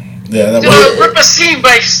 Yeah. That was rip a seam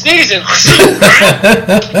by sneezing.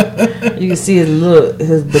 You can see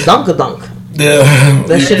his badunkadunk. Yeah.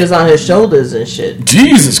 That shit is on his shoulders and shit.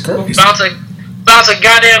 Jesus Christ. Bounce a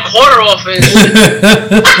goddamn quarter off it.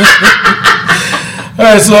 All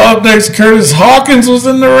right, so up next, Curtis Hawkins was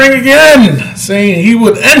in the ring again, saying he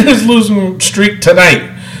would end his losing streak tonight.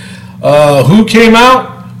 Who came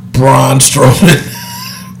out? Braun Strowman.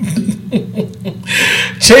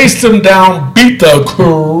 Chased him down, beat the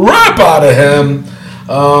crap out of him.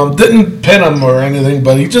 Didn't pin him or anything,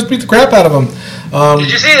 but he just beat the crap out of him.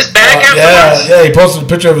 Did you see his back afterwards? Yeah, he posted a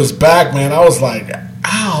picture of his back, man. I was like,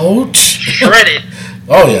 ouch. Shredded.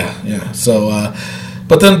 Oh, yeah. So,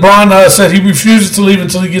 but then Braun said he refuses to leave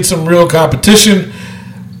until he gets some real competition.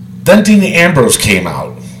 Then Dean Ambrose came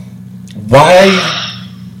out. Why?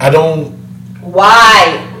 I don't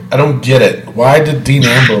get it. Why did Dean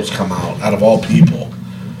Ambrose come out of all people?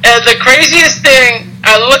 And the craziest thing,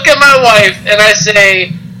 I look at my wife and I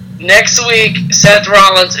say, next week, Seth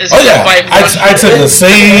Rollins is going to fight. I said the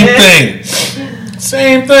same thing.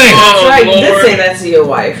 Same thing. That's right. You did say that to your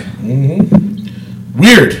wife. Mm-hmm.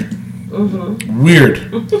 Weird. Mm-hmm.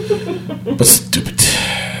 Weird. But stupid.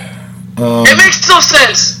 It makes no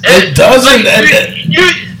sense. It doesn't. Like,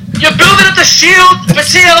 you're building up the Shield for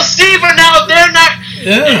TLC, but now they're not.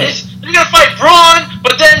 Yeah. You're going to fight Braun,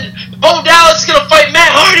 but then Bo Dallas is going to fight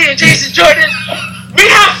Matt Hardy and Jason Jordan. We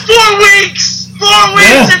have 4 weeks. 4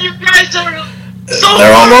 weeks, and you guys are so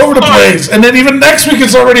they're all over the place. And then even next week,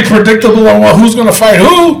 it's already predictable on who's going to fight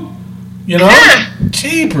who. You know? Yeah.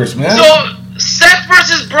 Jeepers, man. So, Seth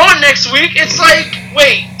versus Braun next week, it's like,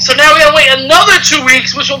 wait, so now we got to wait another 2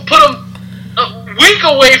 weeks, which will put them a week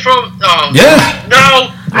away from. Yeah.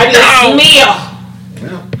 No.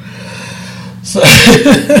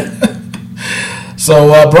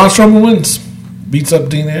 So Braun Strowman wins. Beats up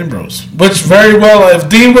Dean Ambrose. Which very well, if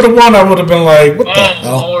Dean would have won, I would have been like, what the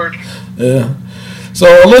hell? Lord. Yeah.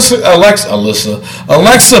 So Alexa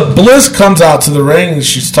Bliss comes out to the ring and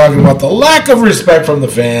she's talking about the lack of respect from the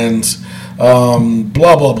fans.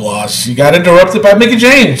 Blah, blah, blah. She got interrupted by Mickie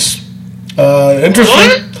James. Interesting.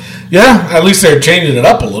 What? Yeah, at least they're changing it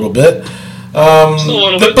up a little bit. But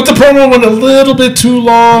the promo went a little bit too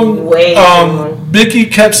long. Way too long. Mickie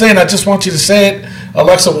kept saying, I just want you to say it.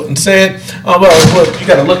 Alexa wouldn't say it. Well, look, you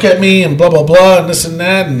got to look at me and blah, blah, blah, and this and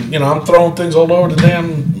that. And, I'm throwing things all over the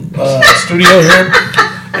damn studio here.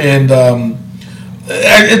 And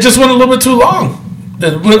it just went a little bit too long.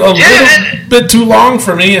 It went a little bit too long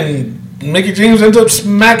for me, and Mickie James ended up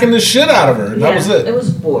smacking the shit out of her. And that was it. It was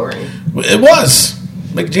boring. It was.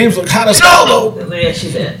 Mickie James looked hot as hell, though. Yeah,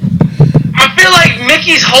 she did. I feel like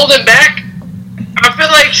Mickey's holding back. I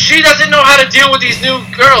feel like she doesn't know how to deal with these new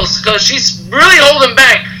girls because she's really holding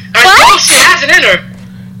back. I know she has it in her.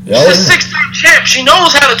 She's a 6-time champ. She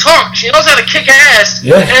knows how to talk. She knows how to kick ass.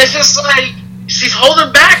 Yeah. And it's just like she's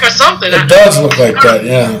holding back or something. It does look like that,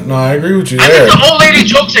 yeah. No, I agree with you there. I think the old lady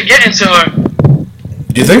jokes are getting to her.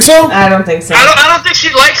 You think so? I don't think so. I don't think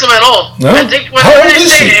she likes them at all. No? I think when How old they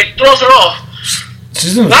is say she? it throws her off.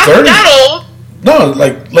 She's in her Not 30s. that old. No,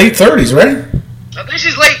 like late 30s, right? I think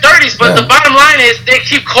she's late 30s, but the bottom line is they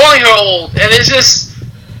keep calling her old, and it's just,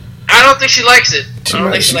 I don't think she likes it.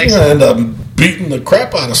 She's going to end up beating the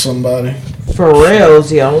crap out of somebody. For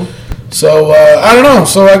reals, yo. So, I don't know.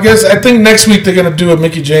 So, I think next week they're going to do a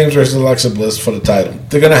Mickie James versus Alexa Bliss for the title.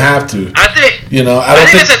 They're going to have to. I think. I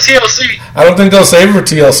think it's a TLC. I don't think they'll save it for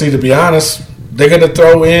TLC, to be honest. They're going to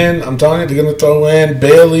throw in, I'm telling you, they're going to throw in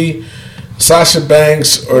Bayley, Sasha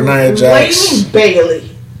Banks, or Nia Jax. What do you mean Bayley?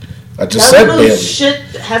 I just said Bayley. Shit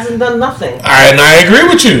hasn't done nothing. And I agree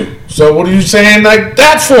with you. So what are you saying like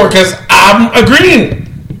that for? Because I'm agreeing.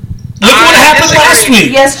 Look what happened last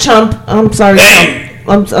week. Yes, chump. I'm sorry, chump.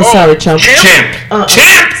 I'm sorry, chump. Champ.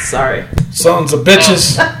 Champ. Sorry. Sons of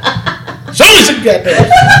bitches. Show me some goddamn.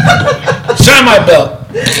 Shine my belt.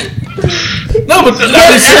 No, but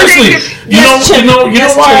seriously, you know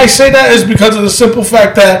why I say that is because of the simple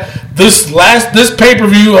fact that this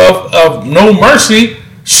pay-per-view of No Mercy,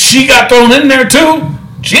 she got thrown in there too.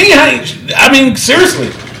 I mean,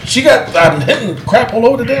 seriously, she got. I'm hitting crap all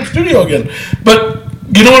over the damn studio again. But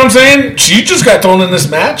you know what I'm saying? She just got thrown in this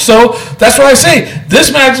match, so that's why I say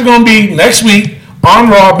this match is going to be next week on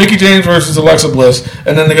Raw. Mickie James versus Alexa Bliss,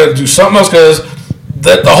 and then they're going to do something else because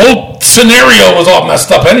the whole scenario was all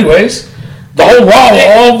messed up, anyways. The whole Raw,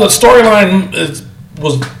 all the storyline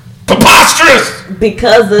was preposterous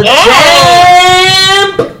because the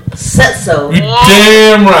champ said so. You're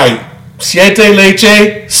damn right. Siete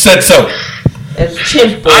Leche said so. I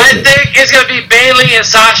think it's going to be Bayley and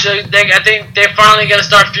Sasha. I think they're finally going to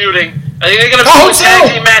start feuding. I think they're going to hope put tag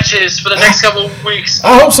so. team matches for the next couple of weeks.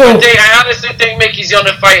 I hope so. I honestly think Mickey's going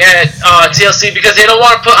to fight at TLC because they don't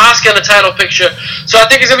want to put Asuka in the title picture. So I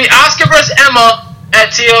think it's going to be Asuka versus Emma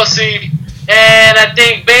at TLC. And I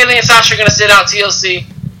think Bayley and Sasha are going to sit out TLC.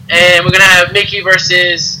 And we're going to have Mickey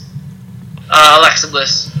versus Alexa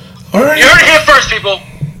Bliss. All right. You heard it here first, people.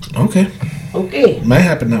 Okay. Might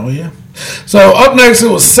happen that way, yeah. So up next,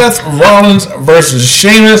 it was Seth Rollins versus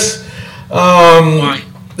Sheamus. Why?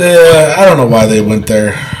 I don't know why they went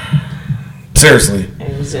there. Seriously.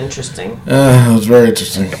 It was interesting. It was very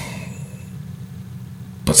interesting.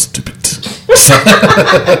 But stupid.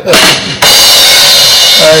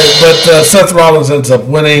 But Seth Rollins ends up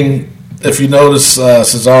winning. If you notice,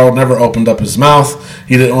 Cesaro never opened up his mouth.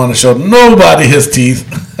 He didn't want to show nobody his teeth,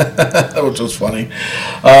 which was funny.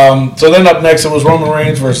 So then up next, it was Roman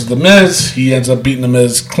Reigns versus The Miz. He ends up beating The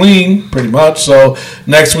Miz clean, pretty much. So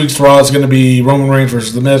next week's Raw is going to be Roman Reigns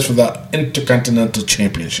versus The Miz for the Intercontinental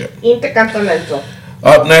Championship. Intercontinental.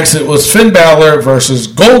 Up next, it was Finn Balor versus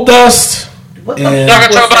Goldust. What the You're fuck not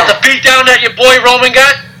going to talk was about that? the beatdown that your boy Roman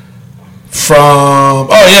got?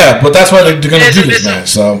 But that's why they're going to do this Listen. match.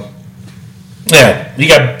 So yeah, he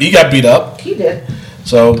got beat up. He did.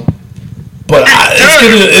 So, but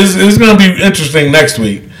it's going to be interesting next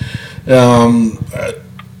week. For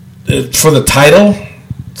the title,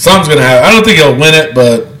 something's going to happen. I don't think he'll win it,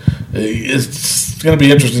 but it's going to be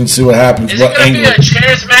interesting to see what happens. Is it going to be a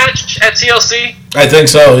chairs match at TLC? I think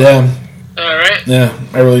so. Yeah. All right. Yeah,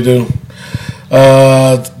 I really do.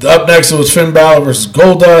 Up next, it was Finn Balor versus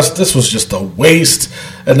Goldust. This was just a waste.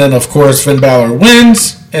 And then, of course, Finn Balor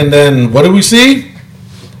wins. And then, what do we see?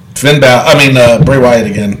 Bray Wyatt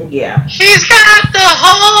again. Yeah. He's got the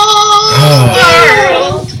whole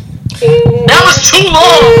world. That was too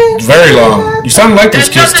long. Very long. You sound like those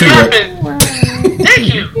And kids too, nothing Rick. happened.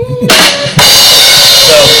 Thank you.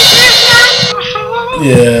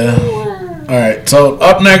 Yeah. All right. So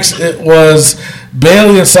up next, it was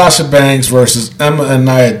Bayley and Sasha Banks versus Emma and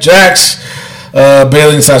Nia Jax.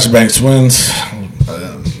 Bayley and Sasha Banks wins.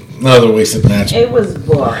 Another wasted match. It was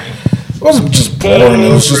boring. It wasn't just boring.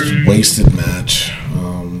 It was just a wasted match.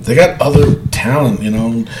 They got other talent, you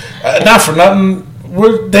know. Not for nothing.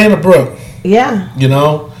 We're Dana Brooke. Yeah. You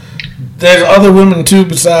know, there's other women too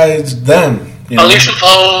besides them. You know? Alicia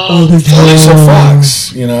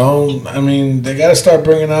Fox. You know, I mean, they got to start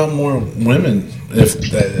bringing out more women. If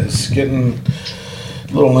it's getting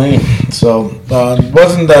a little lame. So it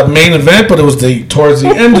wasn't the main event, but it was towards the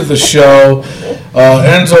end of the show.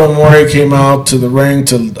 Enzo Amore came out to the ring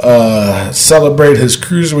to celebrate his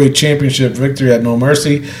Cruiserweight Championship victory at No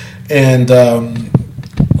Mercy. And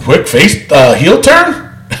quick heel turn?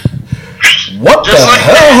 What Just the like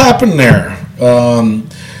hell that. happened there?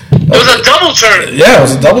 It was a double turn. Yeah, it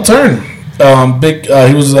was a double turn.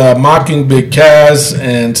 He was mocking Big Cass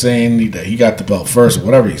and saying he got the belt first, or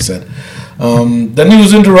whatever he said. Then he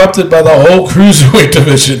was interrupted by the whole Cruiserweight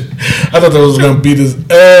division. I thought that was going to beat his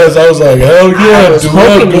ass. I was like, hell yeah, I was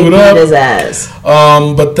hoping they beat his ass.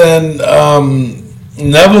 But then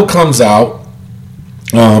Neville comes out.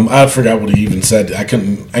 I forgot what he even said. I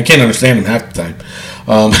can't understand him half the time.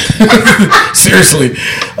 Seriously,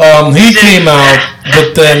 he came out,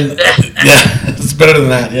 but then it's better than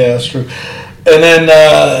that. Yeah, that's true. And then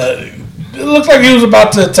it looked like he was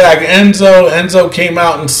about to attack Enzo. Enzo came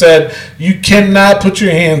out and said, "You cannot put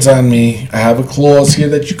your hands on me. I have a clause here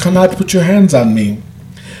that you cannot put your hands on me,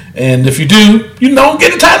 and if you do, you don't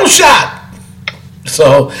get a title shot."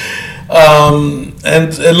 So.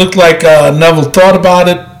 And it looked like Neville thought about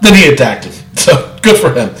it. Then he attacked him. So good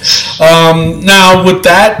for him. Now with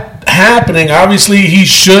that happening, obviously he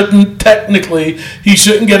shouldn't get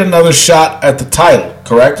another shot at the title.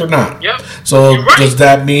 Correct or not? Yep. So You're right. does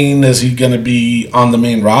that mean is he going to be on the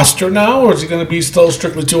main roster now, or is he going to be still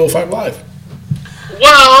strictly 205 Live?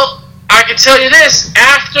 Well, I can tell you this: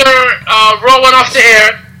 after Raw went off the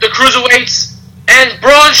air, the Cruiserweights and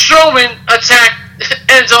Braun Strowman attacked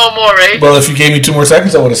Enzo Amore. Well, if you gave me 2 more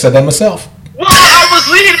seconds, I would have said that myself. Well, I was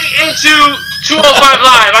leading into 205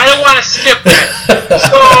 Live. I didn't want to skip that.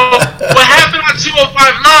 So what happened on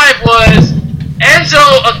 205 Live was Enzo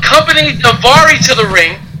accompanied Daivari to the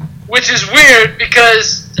ring, which is weird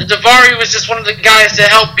because Daivari was just one of the guys to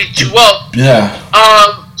help beat you up. Yeah.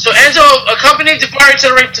 So Enzo accompanied Daivari to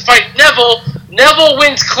the ring to fight Neville. Neville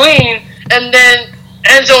wins clean, and then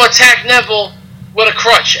Enzo attacked Neville with a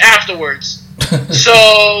crutch afterwards.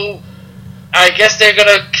 So I guess they're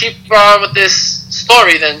gonna keep on with this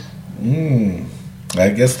story then. I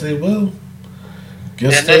guess they will.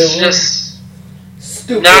 And that's just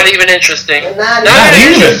Stupid. not even interesting. Not Not even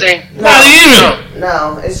even. interesting. Not even.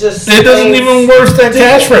 No, it's just. It doesn't even worse that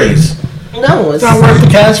catchphrase. No, It's not worth the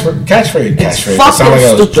catchphrase. Catchphrase. It fucking sounded like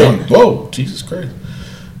I was stupid. drunk. Whoa, Jesus Christ.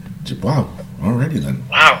 Wow. Already then.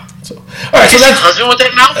 Wow. So, all right, so Is your that's. husband with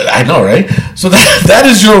that mouth? I know, right? So that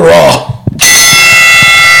is your Raw.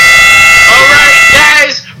 Alright,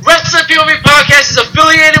 guys, Wrestling POV Podcast is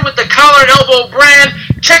affiliated with the Collar and Elbow brand.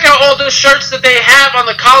 Check out all the shirts that they have on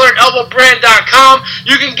the collarandelbowbrand.com.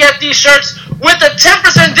 You can get these shirts with a 10%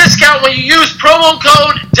 discount when you use promo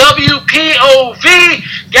code WPOV.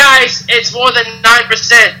 Guys, it's more than 9%.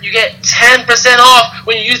 You get 10% off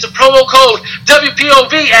when you use the promo code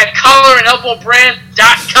WPOV at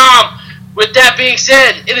collarandelbowbrand.com. With that being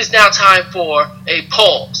said, it is now time for a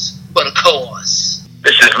pause for the cause.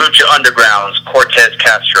 This is Lucha Underground's Cortez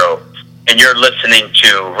Castro, and you're listening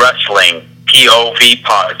to Wrestling POV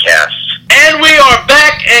Podcast. And we are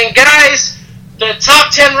back, and guys, the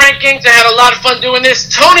top 10 rankings, I had a lot of fun doing this.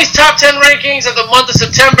 Tony's top 10 rankings of the month of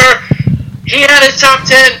September. He had his top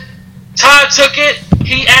 10. Todd took it.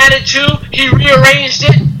 He added 2. He rearranged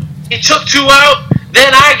it. He took 2 out.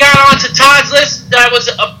 Then I got onto Todd's list. That was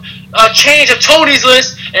a change of Tony's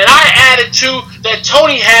list, and I added 2 that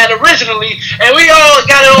Tony had originally, and we all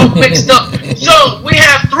got it all mixed up. So we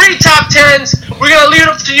have 3 top 10s. We're going to leave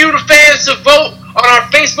it up to you, the fans, to vote on our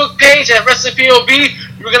Facebook page at Wrestling POV.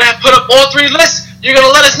 We're going to put up all 3 lists. You're going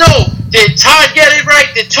to let us know, did Todd get it right,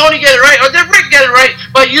 did Tony get it right, or did Rick get it right,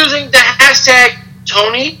 by using the hashtag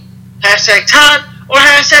Tony, hashtag Todd, or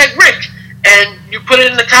hashtag Rick. And you put it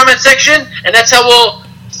in the comment section, and that's how we'll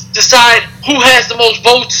decide who has the most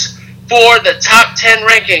votes for the top 10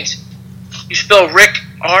 rankings. You spell Rick,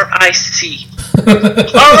 R-I-C.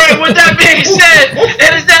 Alright, with that being said,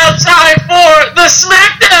 it is now time for the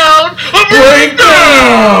SmackDown of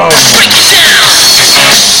Breakdown!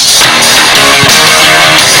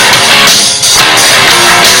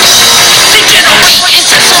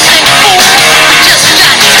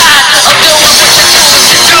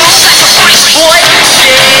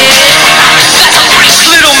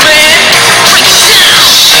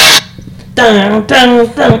 Down, down,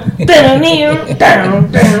 down, down,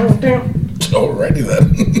 down, down, down. Alrighty then.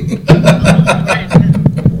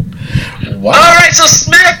 Wow. Alright, so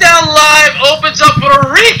SmackDown Live opens up with a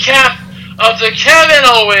recap of the Kevin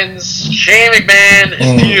Owens, Shane McMahon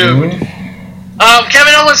feud.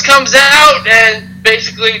 Kevin Owens comes out and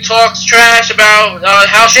basically talks trash about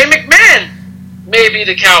how Shane McMahon may be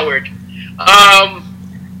the coward.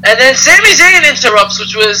 And then Sami Zayn interrupts,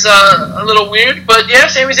 which was a little weird, but yeah,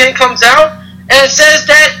 Sami Zayn comes out and says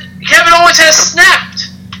that Kevin Owens has snapped.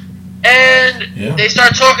 And they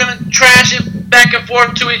start talking trash back and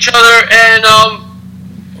forth to each other, and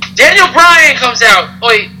Daniel Bryan comes out. Oh,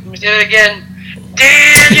 wait, let me say that again.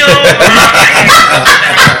 Daniel Bryan!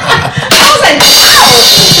 I was like,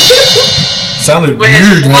 Sounded With his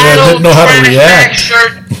weird, man. I didn't know how to react.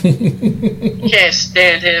 Shirt. Can't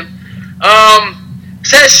stand him.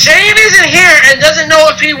 Says Shane isn't here and doesn't know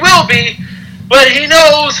if he will be, but he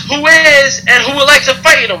knows who is and who would like to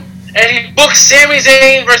fight him. And he books Sami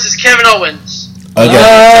Zayn versus Kevin Owens.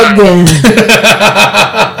 Again.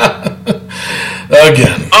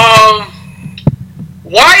 Again.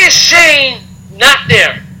 Why is Shane not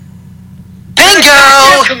there?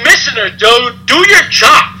 Bingo! Commissioner, dude, do your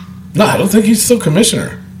job. No, I don't think he's still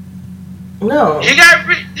commissioner. no. He got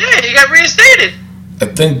reinstated. I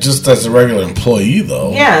think just as a regular employee,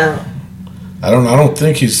 though. Yeah. I don't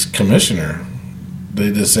think he's commissioner.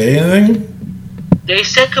 Did they say anything? They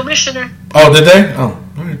said commissioner. Oh, did they? Oh,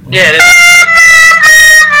 all right. Yeah.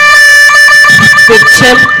 The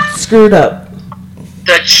chimp screwed up.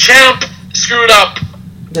 The champ screwed up.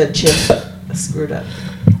 The chimp screwed up.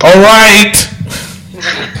 All right.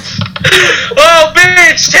 Oh,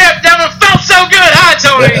 bitch, champ never felt so good, huh,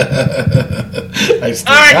 Tony? I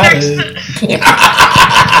still All right, got it.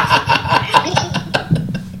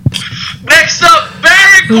 Next up,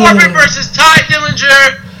 Baron Corbin versus Ty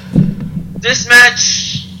Dillinger. This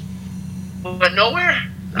match went nowhere,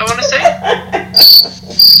 I want to say.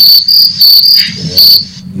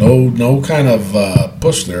 No kind of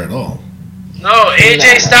push there at all. No,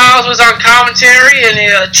 AJ Styles was on commentary, and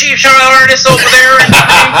the chief shot artist over there.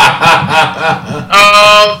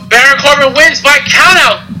 Baron Corbin wins by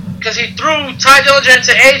countout because he threw Ty Dillinger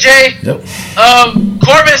into AJ. Yep.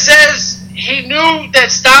 Corbin says he knew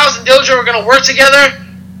that Styles and Dillinger were going to work together,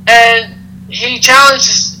 and he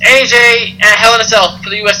challenged AJ at Hell in a Cell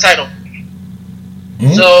for the U.S. title.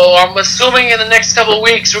 Mm-hmm. So I'm assuming in the next couple of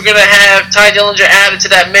weeks we're going to have Ty Dillinger added to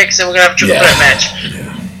that mix, and we're going to have a triple threat match.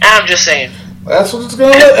 Yeah. I'm just saying. That's what it's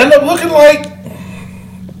going to end up looking like.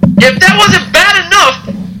 If that wasn't bad enough,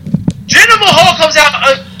 Jinder Mahal comes out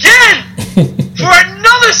again for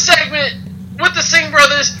another segment with the Singh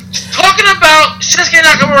brothers, talking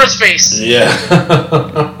Nakamura's face. Yeah.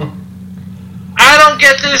 I don't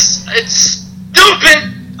get this. It's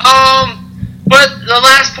stupid. But the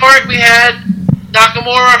last part we had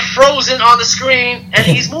Nakamura frozen on the screen, and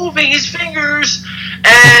he's moving his fingers,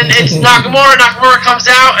 and it's Nakamura. Nakamura comes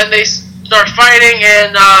out, and they start fighting,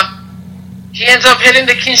 and he ends up hitting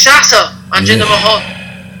the Kinshasa on Jinder Mahal.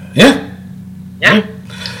 Yeah. Yeah.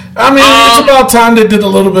 I mean, it's about time they did a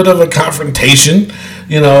little bit of a confrontation,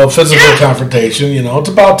 a physical confrontation. It's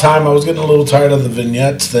about time. I was getting a little tired of the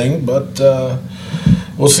vignettes thing, but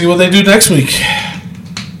we'll see what they do next week.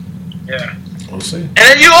 Yeah. We'll see. And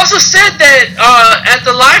then you also said that at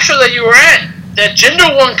the live show that you were at, that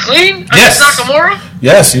Jinder won clean against Nakamura?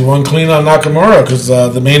 Yes, he won clean on Nakamura because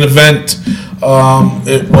the main event,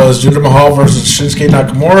 it was Jinder Mahal versus Shinsuke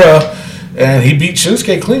Nakamura, and he beat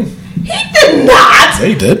Shinsuke clean. He did not. Yeah,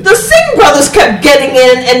 he did. The Singh brothers kept getting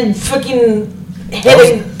in and freaking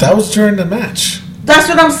hitting. That was during the match. That's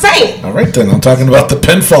what I'm saying. All right, then. I'm talking about the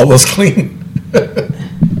pinfall was clean.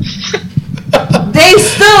 They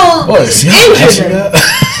still injured him.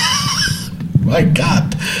 My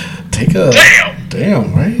God. Take a...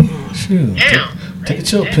 Damn, right? Shoot. Take a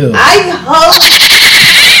chill pill. I hope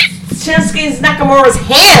Shinsuke's Nakamura's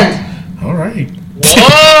hand. All right.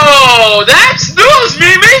 Whoa, that's news,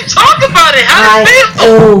 Mimi. Talk about it. How did it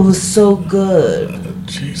feel? Oh, it was so good.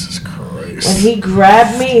 Jesus Christ. When he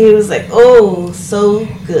grabbed me, he was like, oh, so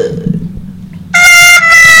good.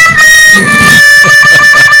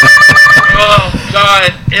 Oh,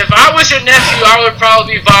 God. If I was your nephew, I would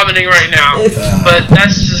probably be vomiting right now. But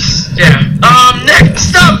that's just,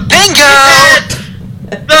 next up. Bingo!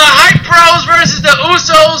 The Hype Bros versus the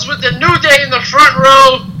Usos with the New Day in the front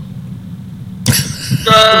row.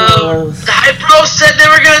 The Hype Bros said they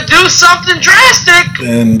were going to do something drastic.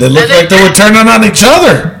 And they looked like they were turning on each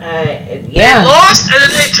other. Yeah. They lost, and then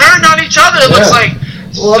they turned on each other, it looks like.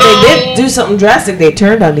 Well, they did do something drastic. They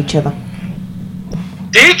turned on each other.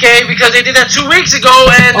 DK, because they did that 2 weeks ago,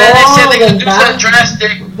 and then they said they could do something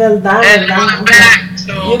drastic. And they went back.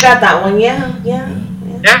 So. You got that one, yeah.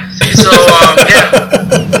 So, yeah.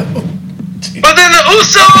 But then the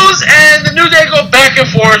Usos and the New Day go back and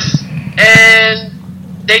forth, and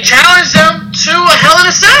they challenge them to a Hell in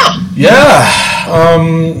a Cell. Yeah,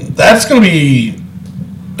 that's going to be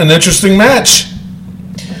an interesting match.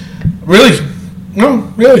 Really?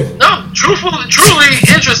 No, really. No, truly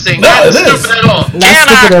interesting. No, Not it stupid is. at all. Can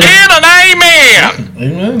I get an amen?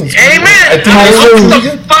 Amen. Amen. I think It's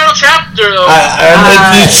the final chapter, though.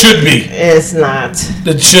 it should be. It's not.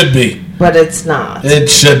 It should be. But it's not. It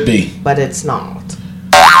should be. But it's not.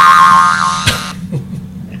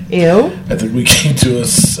 Ew. I think we came to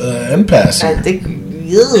an impasse here. I think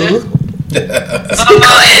you. Go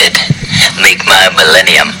ahead. Make my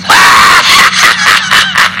millennium.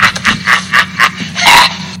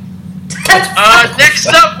 Next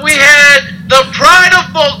up, we had the Pride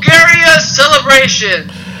of Bulgaria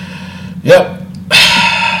celebration. Yep.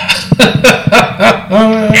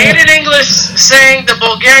 Aiden English sang the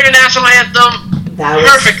Bulgarian national anthem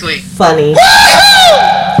perfectly. Funny.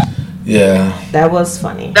 Yeah. That was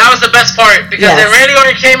funny. That was the best part because then Randy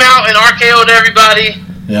Orton came out and RKO'd everybody.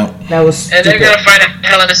 Yeah. That was stupid. And they're gonna fight a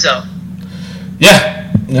Hell in a Cell.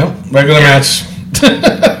 Yeah. Yep. Regular match.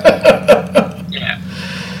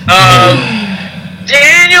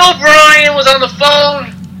 Daniel Bryan was on the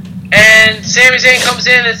phone, and Sami Zayn comes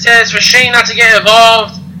in and says for Shane not to get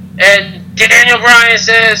involved, and Daniel Bryan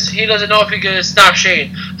says he doesn't know if he can stop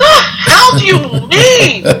Shane. The hell do you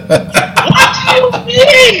mean? What do you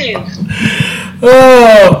mean?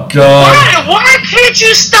 Oh, God. Why can't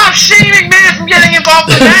you stop Shane McMahon from getting involved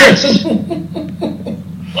in the match?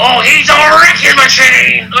 Oh, he's a wrecking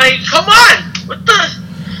machine. Like, come on. What the?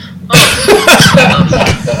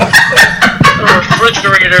 The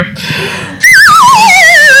refrigerator.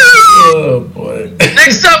 Oh, boy.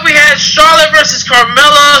 Next up, we had Charlotte versus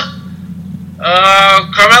Carmella.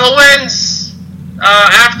 Carmella wins.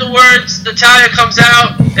 Afterwards, Natalya comes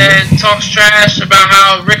out and talks trash about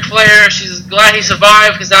how Ric Flair, she's glad he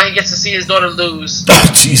survived because now he gets to see his daughter lose.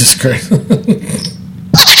 Oh, Jesus Christ.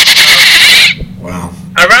 Wow.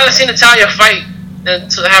 I'd rather see Natalya fight than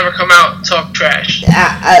to have her come out and talk trash.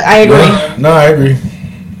 I agree. No, I agree.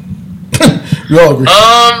 We all agree.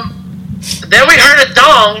 Then we heard a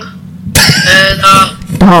dong, and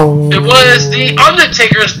Dong. it was the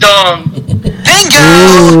Undertaker's dong.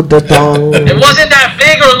 Bingo! Ooh, the dong. It wasn't that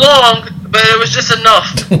big or long, but it was just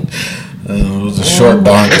enough. It was a short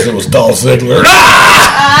dong because it was Dolph Ziggler.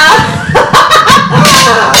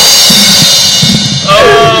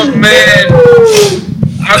 Oh, man.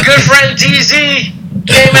 Our good friend DZ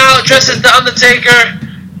came out dressed as the Undertaker,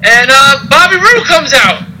 And Bobby Roode comes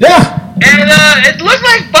out. Yeah. And it looked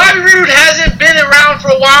like Bobby Roode hasn't been around for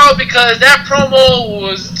a while because that promo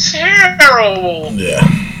was terrible. Yeah.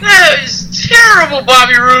 That is terrible,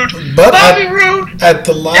 Bobby Roode. But Bobby Roode, at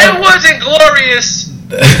the live, it wasn't glorious.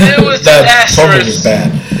 It was that promo disastrous. was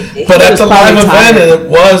bad. But at the live event, it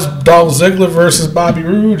was Dolph Ziggler versus Bobby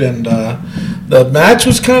Roode, and the match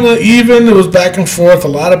was kind of even. It was back and forth, a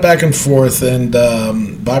lot of back and forth, and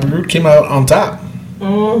Bobby Roode came out on top.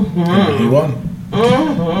 He won.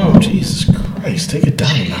 Jesus Christ, take it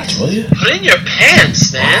down a notch, will you? Put in your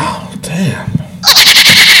pants, man. Wow, damn.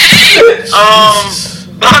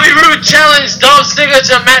 Bobby Roode challenged Dolph Ziggler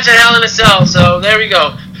to a match at Hell in a Cell, so there we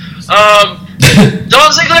go.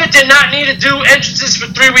 Dolph Ziggler did not need to do entrances for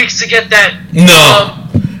 3 weeks to get that. No.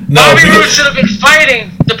 Bobby Roode should have been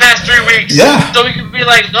fighting the past 3 weeks. Yeah. So we could be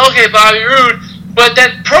like, okay, Bobby Roode, but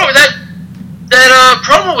that promo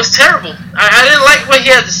was terrible. I didn't like what he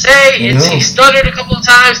had to say. He stuttered a couple of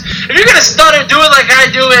times. If you're gonna stutter, do it like I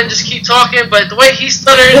do and just keep talking. But the way he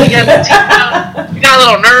stuttered, he got the teeth out. He got a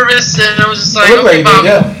little nervous, and I was just like, okay, Bobby.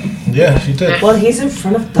 Yeah, he did. Well, he's in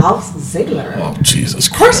front of Dolph Ziggler. Oh, Jesus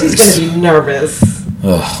Christ. Of course he's going to be nervous.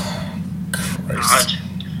 Oh, Christ.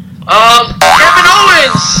 Kevin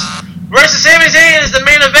Owens versus Sami Zayn is the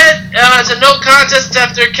main event. It's a no contest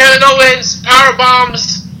after Kevin Owens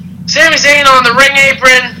powerbombs Sami Zayn on the ring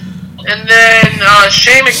apron. And then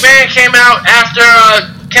Shane McMahon came out after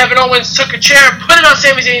Kevin Owens took a chair, put it on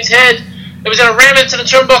Sami Zayn's head. It was going to ram into the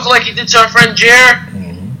turnbuckle like he did to our friend Jer.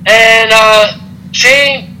 And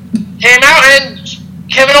Shane came out and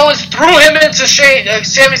Kevin Owens threw him into Shane.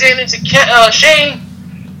 Sami Zayn into Shane.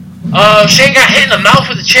 Shane got hit in the mouth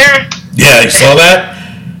with a chair. Yeah, you saw that?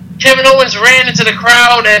 Kevin Owens ran into the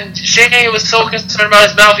crowd, and Shane was so concerned about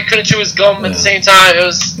his mouth he couldn't chew his gum at the same time. It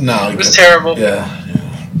was terrible. Yeah.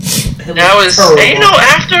 That was, and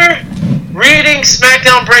after reading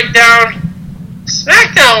SmackDown Breakdown,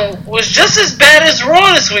 SmackDown was just as bad as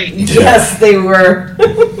Raw this week. Yes, they were.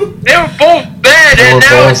 They were both bad, and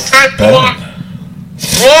now it's time for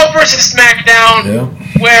Raw versus SmackDown,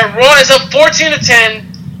 where Raw is up 14-10.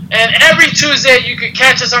 And every Tuesday, you can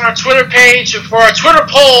catch us on our Twitter page for our Twitter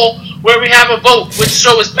poll, where we have a vote, which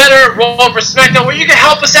show is better, Raw versus SmackDown, where you can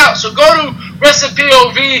help us out. So go to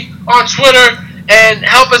WrestlingPOV on Twitter and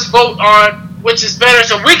help us vote on which is better,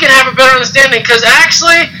 so we can have a better understanding. Because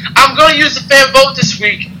actually, I'm going to use the fan vote this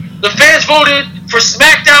week. The fans voted for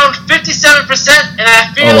SmackDown 57%, and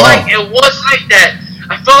I feel like it was like that.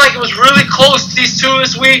 I felt like it was really close, these two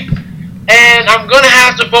this week. And I'm going to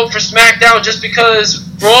have to vote for SmackDown just because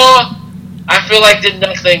Raw, I feel like, did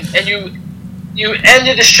nothing. And you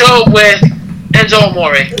ended the show with Enzo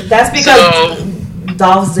Amore. That's because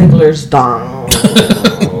Dolph Ziggler's down.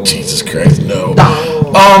 Jesus Christ, no.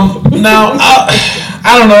 Down. Now,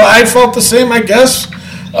 I don't know. I felt the same, I guess.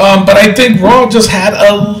 But I think Raw just had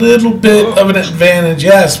a little bit of an advantage,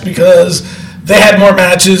 yes, because they had more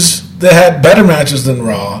matches. They had better matches than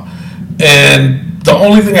Raw. And the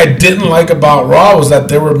only thing I didn't like about Raw was that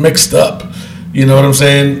they were mixed up. You know what I'm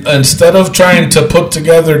saying? Instead of trying to put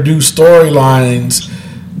together new storylines,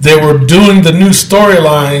 they were doing the new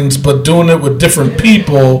storylines, but doing it with different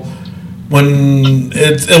people when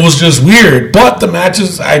it was just weird. But the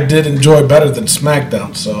matches I did enjoy better than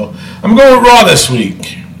SmackDown. So I'm going with Raw this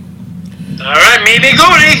week. All right, maybe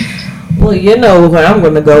Goody. Well, you know what I'm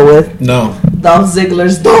going to go with. No. Dolph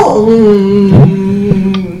Ziggler's dong.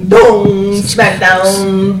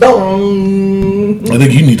 SmackDown, dong. I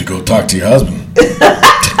think you need to go talk to your husband.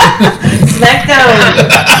 SmackDown.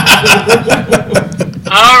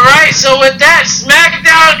 All right, so with that,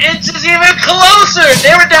 SmackDown inches even closer.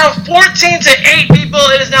 They were down 14-8, people.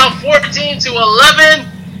 It is now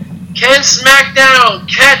 14-11. Can SmackDown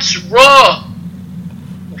catch Raw?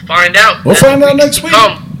 We'll find out. We'll find out next week.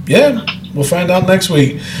 Yeah, we'll find out next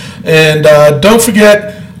week. And don't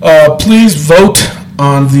forget, please vote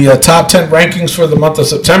on the top 10 rankings for the month of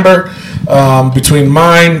September between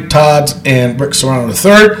mine, Todd's, and Rick Serrano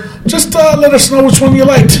III. Just let us know which one you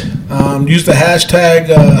liked. Use the hashtag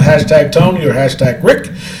Tony or hashtag Rick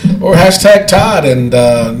or hashtag Todd, and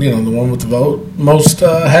the one with the most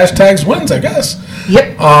hashtags wins, I guess.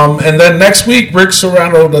 Yep. And then next week, Rick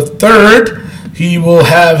Serrano III, he will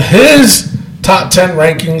have his top 10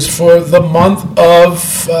 rankings for the month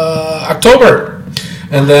of October.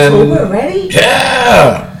 And then October already?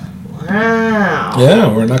 Yeah. Wow. Yeah,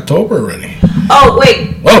 we're in October already. Oh,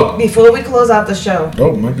 wait. Whoa. Before we close out the show.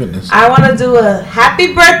 Oh, my goodness. I want to do a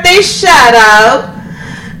happy birthday shout out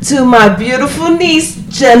to my beautiful niece,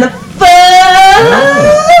 Jennifer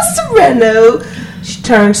Serrano. She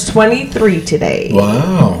turns 23 today.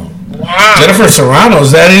 Wow. Wow. Jennifer Serrano,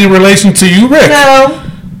 is that any relation to you, Rick? No.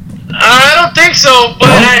 I don't think so, but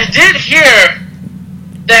No? I did hear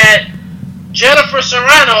that Jennifer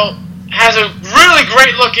Serrano has a really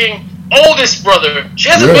great looking oldest brother. She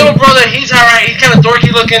has Really? a middle brother, he's alright, he's kind of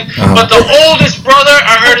dorky looking, Uh-huh. but the oldest brother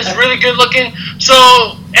I heard is really good looking,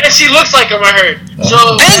 so, and she looks like him, I heard. So,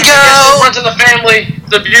 I guess it runs in the family,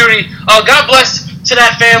 the beauty. God bless to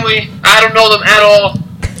that family. I don't know them at all.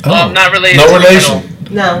 Not related No to them at relation. all.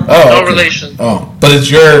 No. Oh, No okay. relation. Oh, but it's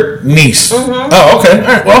your niece. Mm-hmm. Oh, okay. All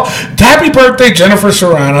right. Well, happy birthday, Jennifer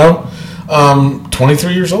Serrano.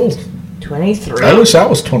 23 years old. 23. I wish I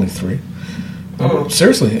was 23.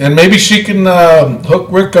 Seriously. And maybe she can hook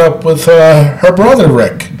Rick up with her brother,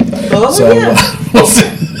 Rick. Oh, So, yeah. we'll see.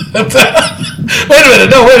 Wait a minute.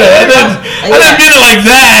 No, wait a minute. I didn't mean it like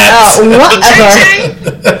that. Whatever.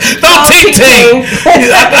 No, ting ting.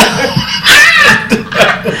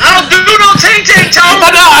 I don't do no ting-ting, Tom. No,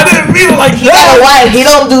 I didn't mean it like He got a that. wife. He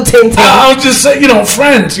don't do ting ting. I was just saying,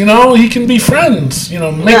 friends. He can be friends.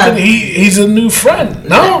 Yeah. He's a new friend.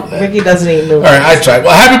 No, Ricky doesn't even know. all right, I tried.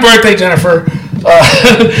 Well, happy birthday, Jennifer.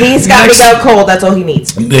 He's got Miguel Cole. That's all he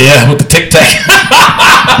needs. Yeah, with the tic tac.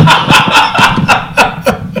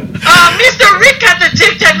 Mr. Rick got the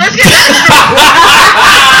tic-tac. Let's get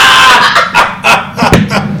that.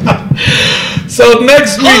 So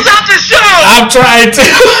next week, Close out the show. I'm trying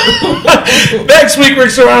to. Next week, Rick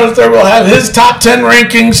Serrano III will have his top 10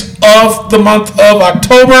 rankings of the month of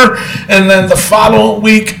October, and then the following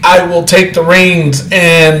week, I will take the reins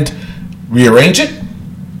and rearrange it.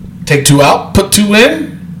 Take 2 out, put 2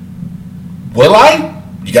 in. Will I?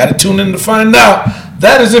 You got to tune in to find out.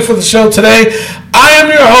 That is it for the show today. I am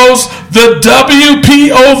your host, the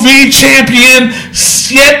WPOV champion,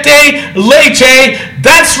 Siete Leche.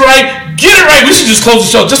 That's right. Get it right. We should just close the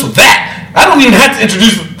show just with that. I don't even have to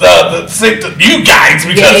introduce you guys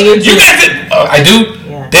because you guys did. I do?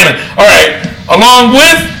 Yeah. Damn it. All right. Along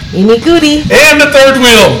with Amy Goody. and the third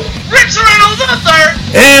wheel Rick Serrano III.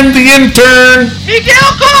 and the intern.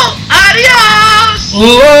 Miguel Cole. Adios.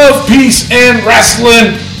 Love, peace, and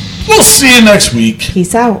wrestling. We'll see you next week.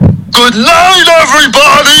 Peace out. Good night,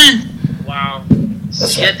 everybody! Wow.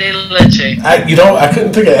 That's Siete leche. I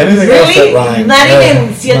couldn't think of anything else that Really? rhymed. Not No.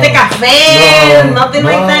 even siete café, No. nothing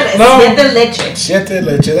like that. No. Siete leche. Siete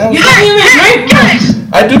leche. That was, You don't even drink Guys,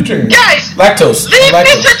 I do drink. guys, Lactose. leave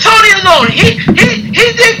Lactose. Mr. Tony alone. He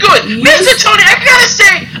did good. Mr. Tony, I gotta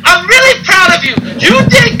say, I'm really proud of you. You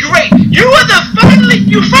did great.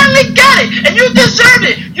 You finally got it, and you deserved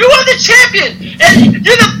it. You are the champion, and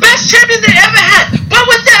you're the best champion they ever had. But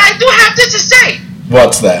with that, I do have this to say.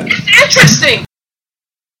 What's that?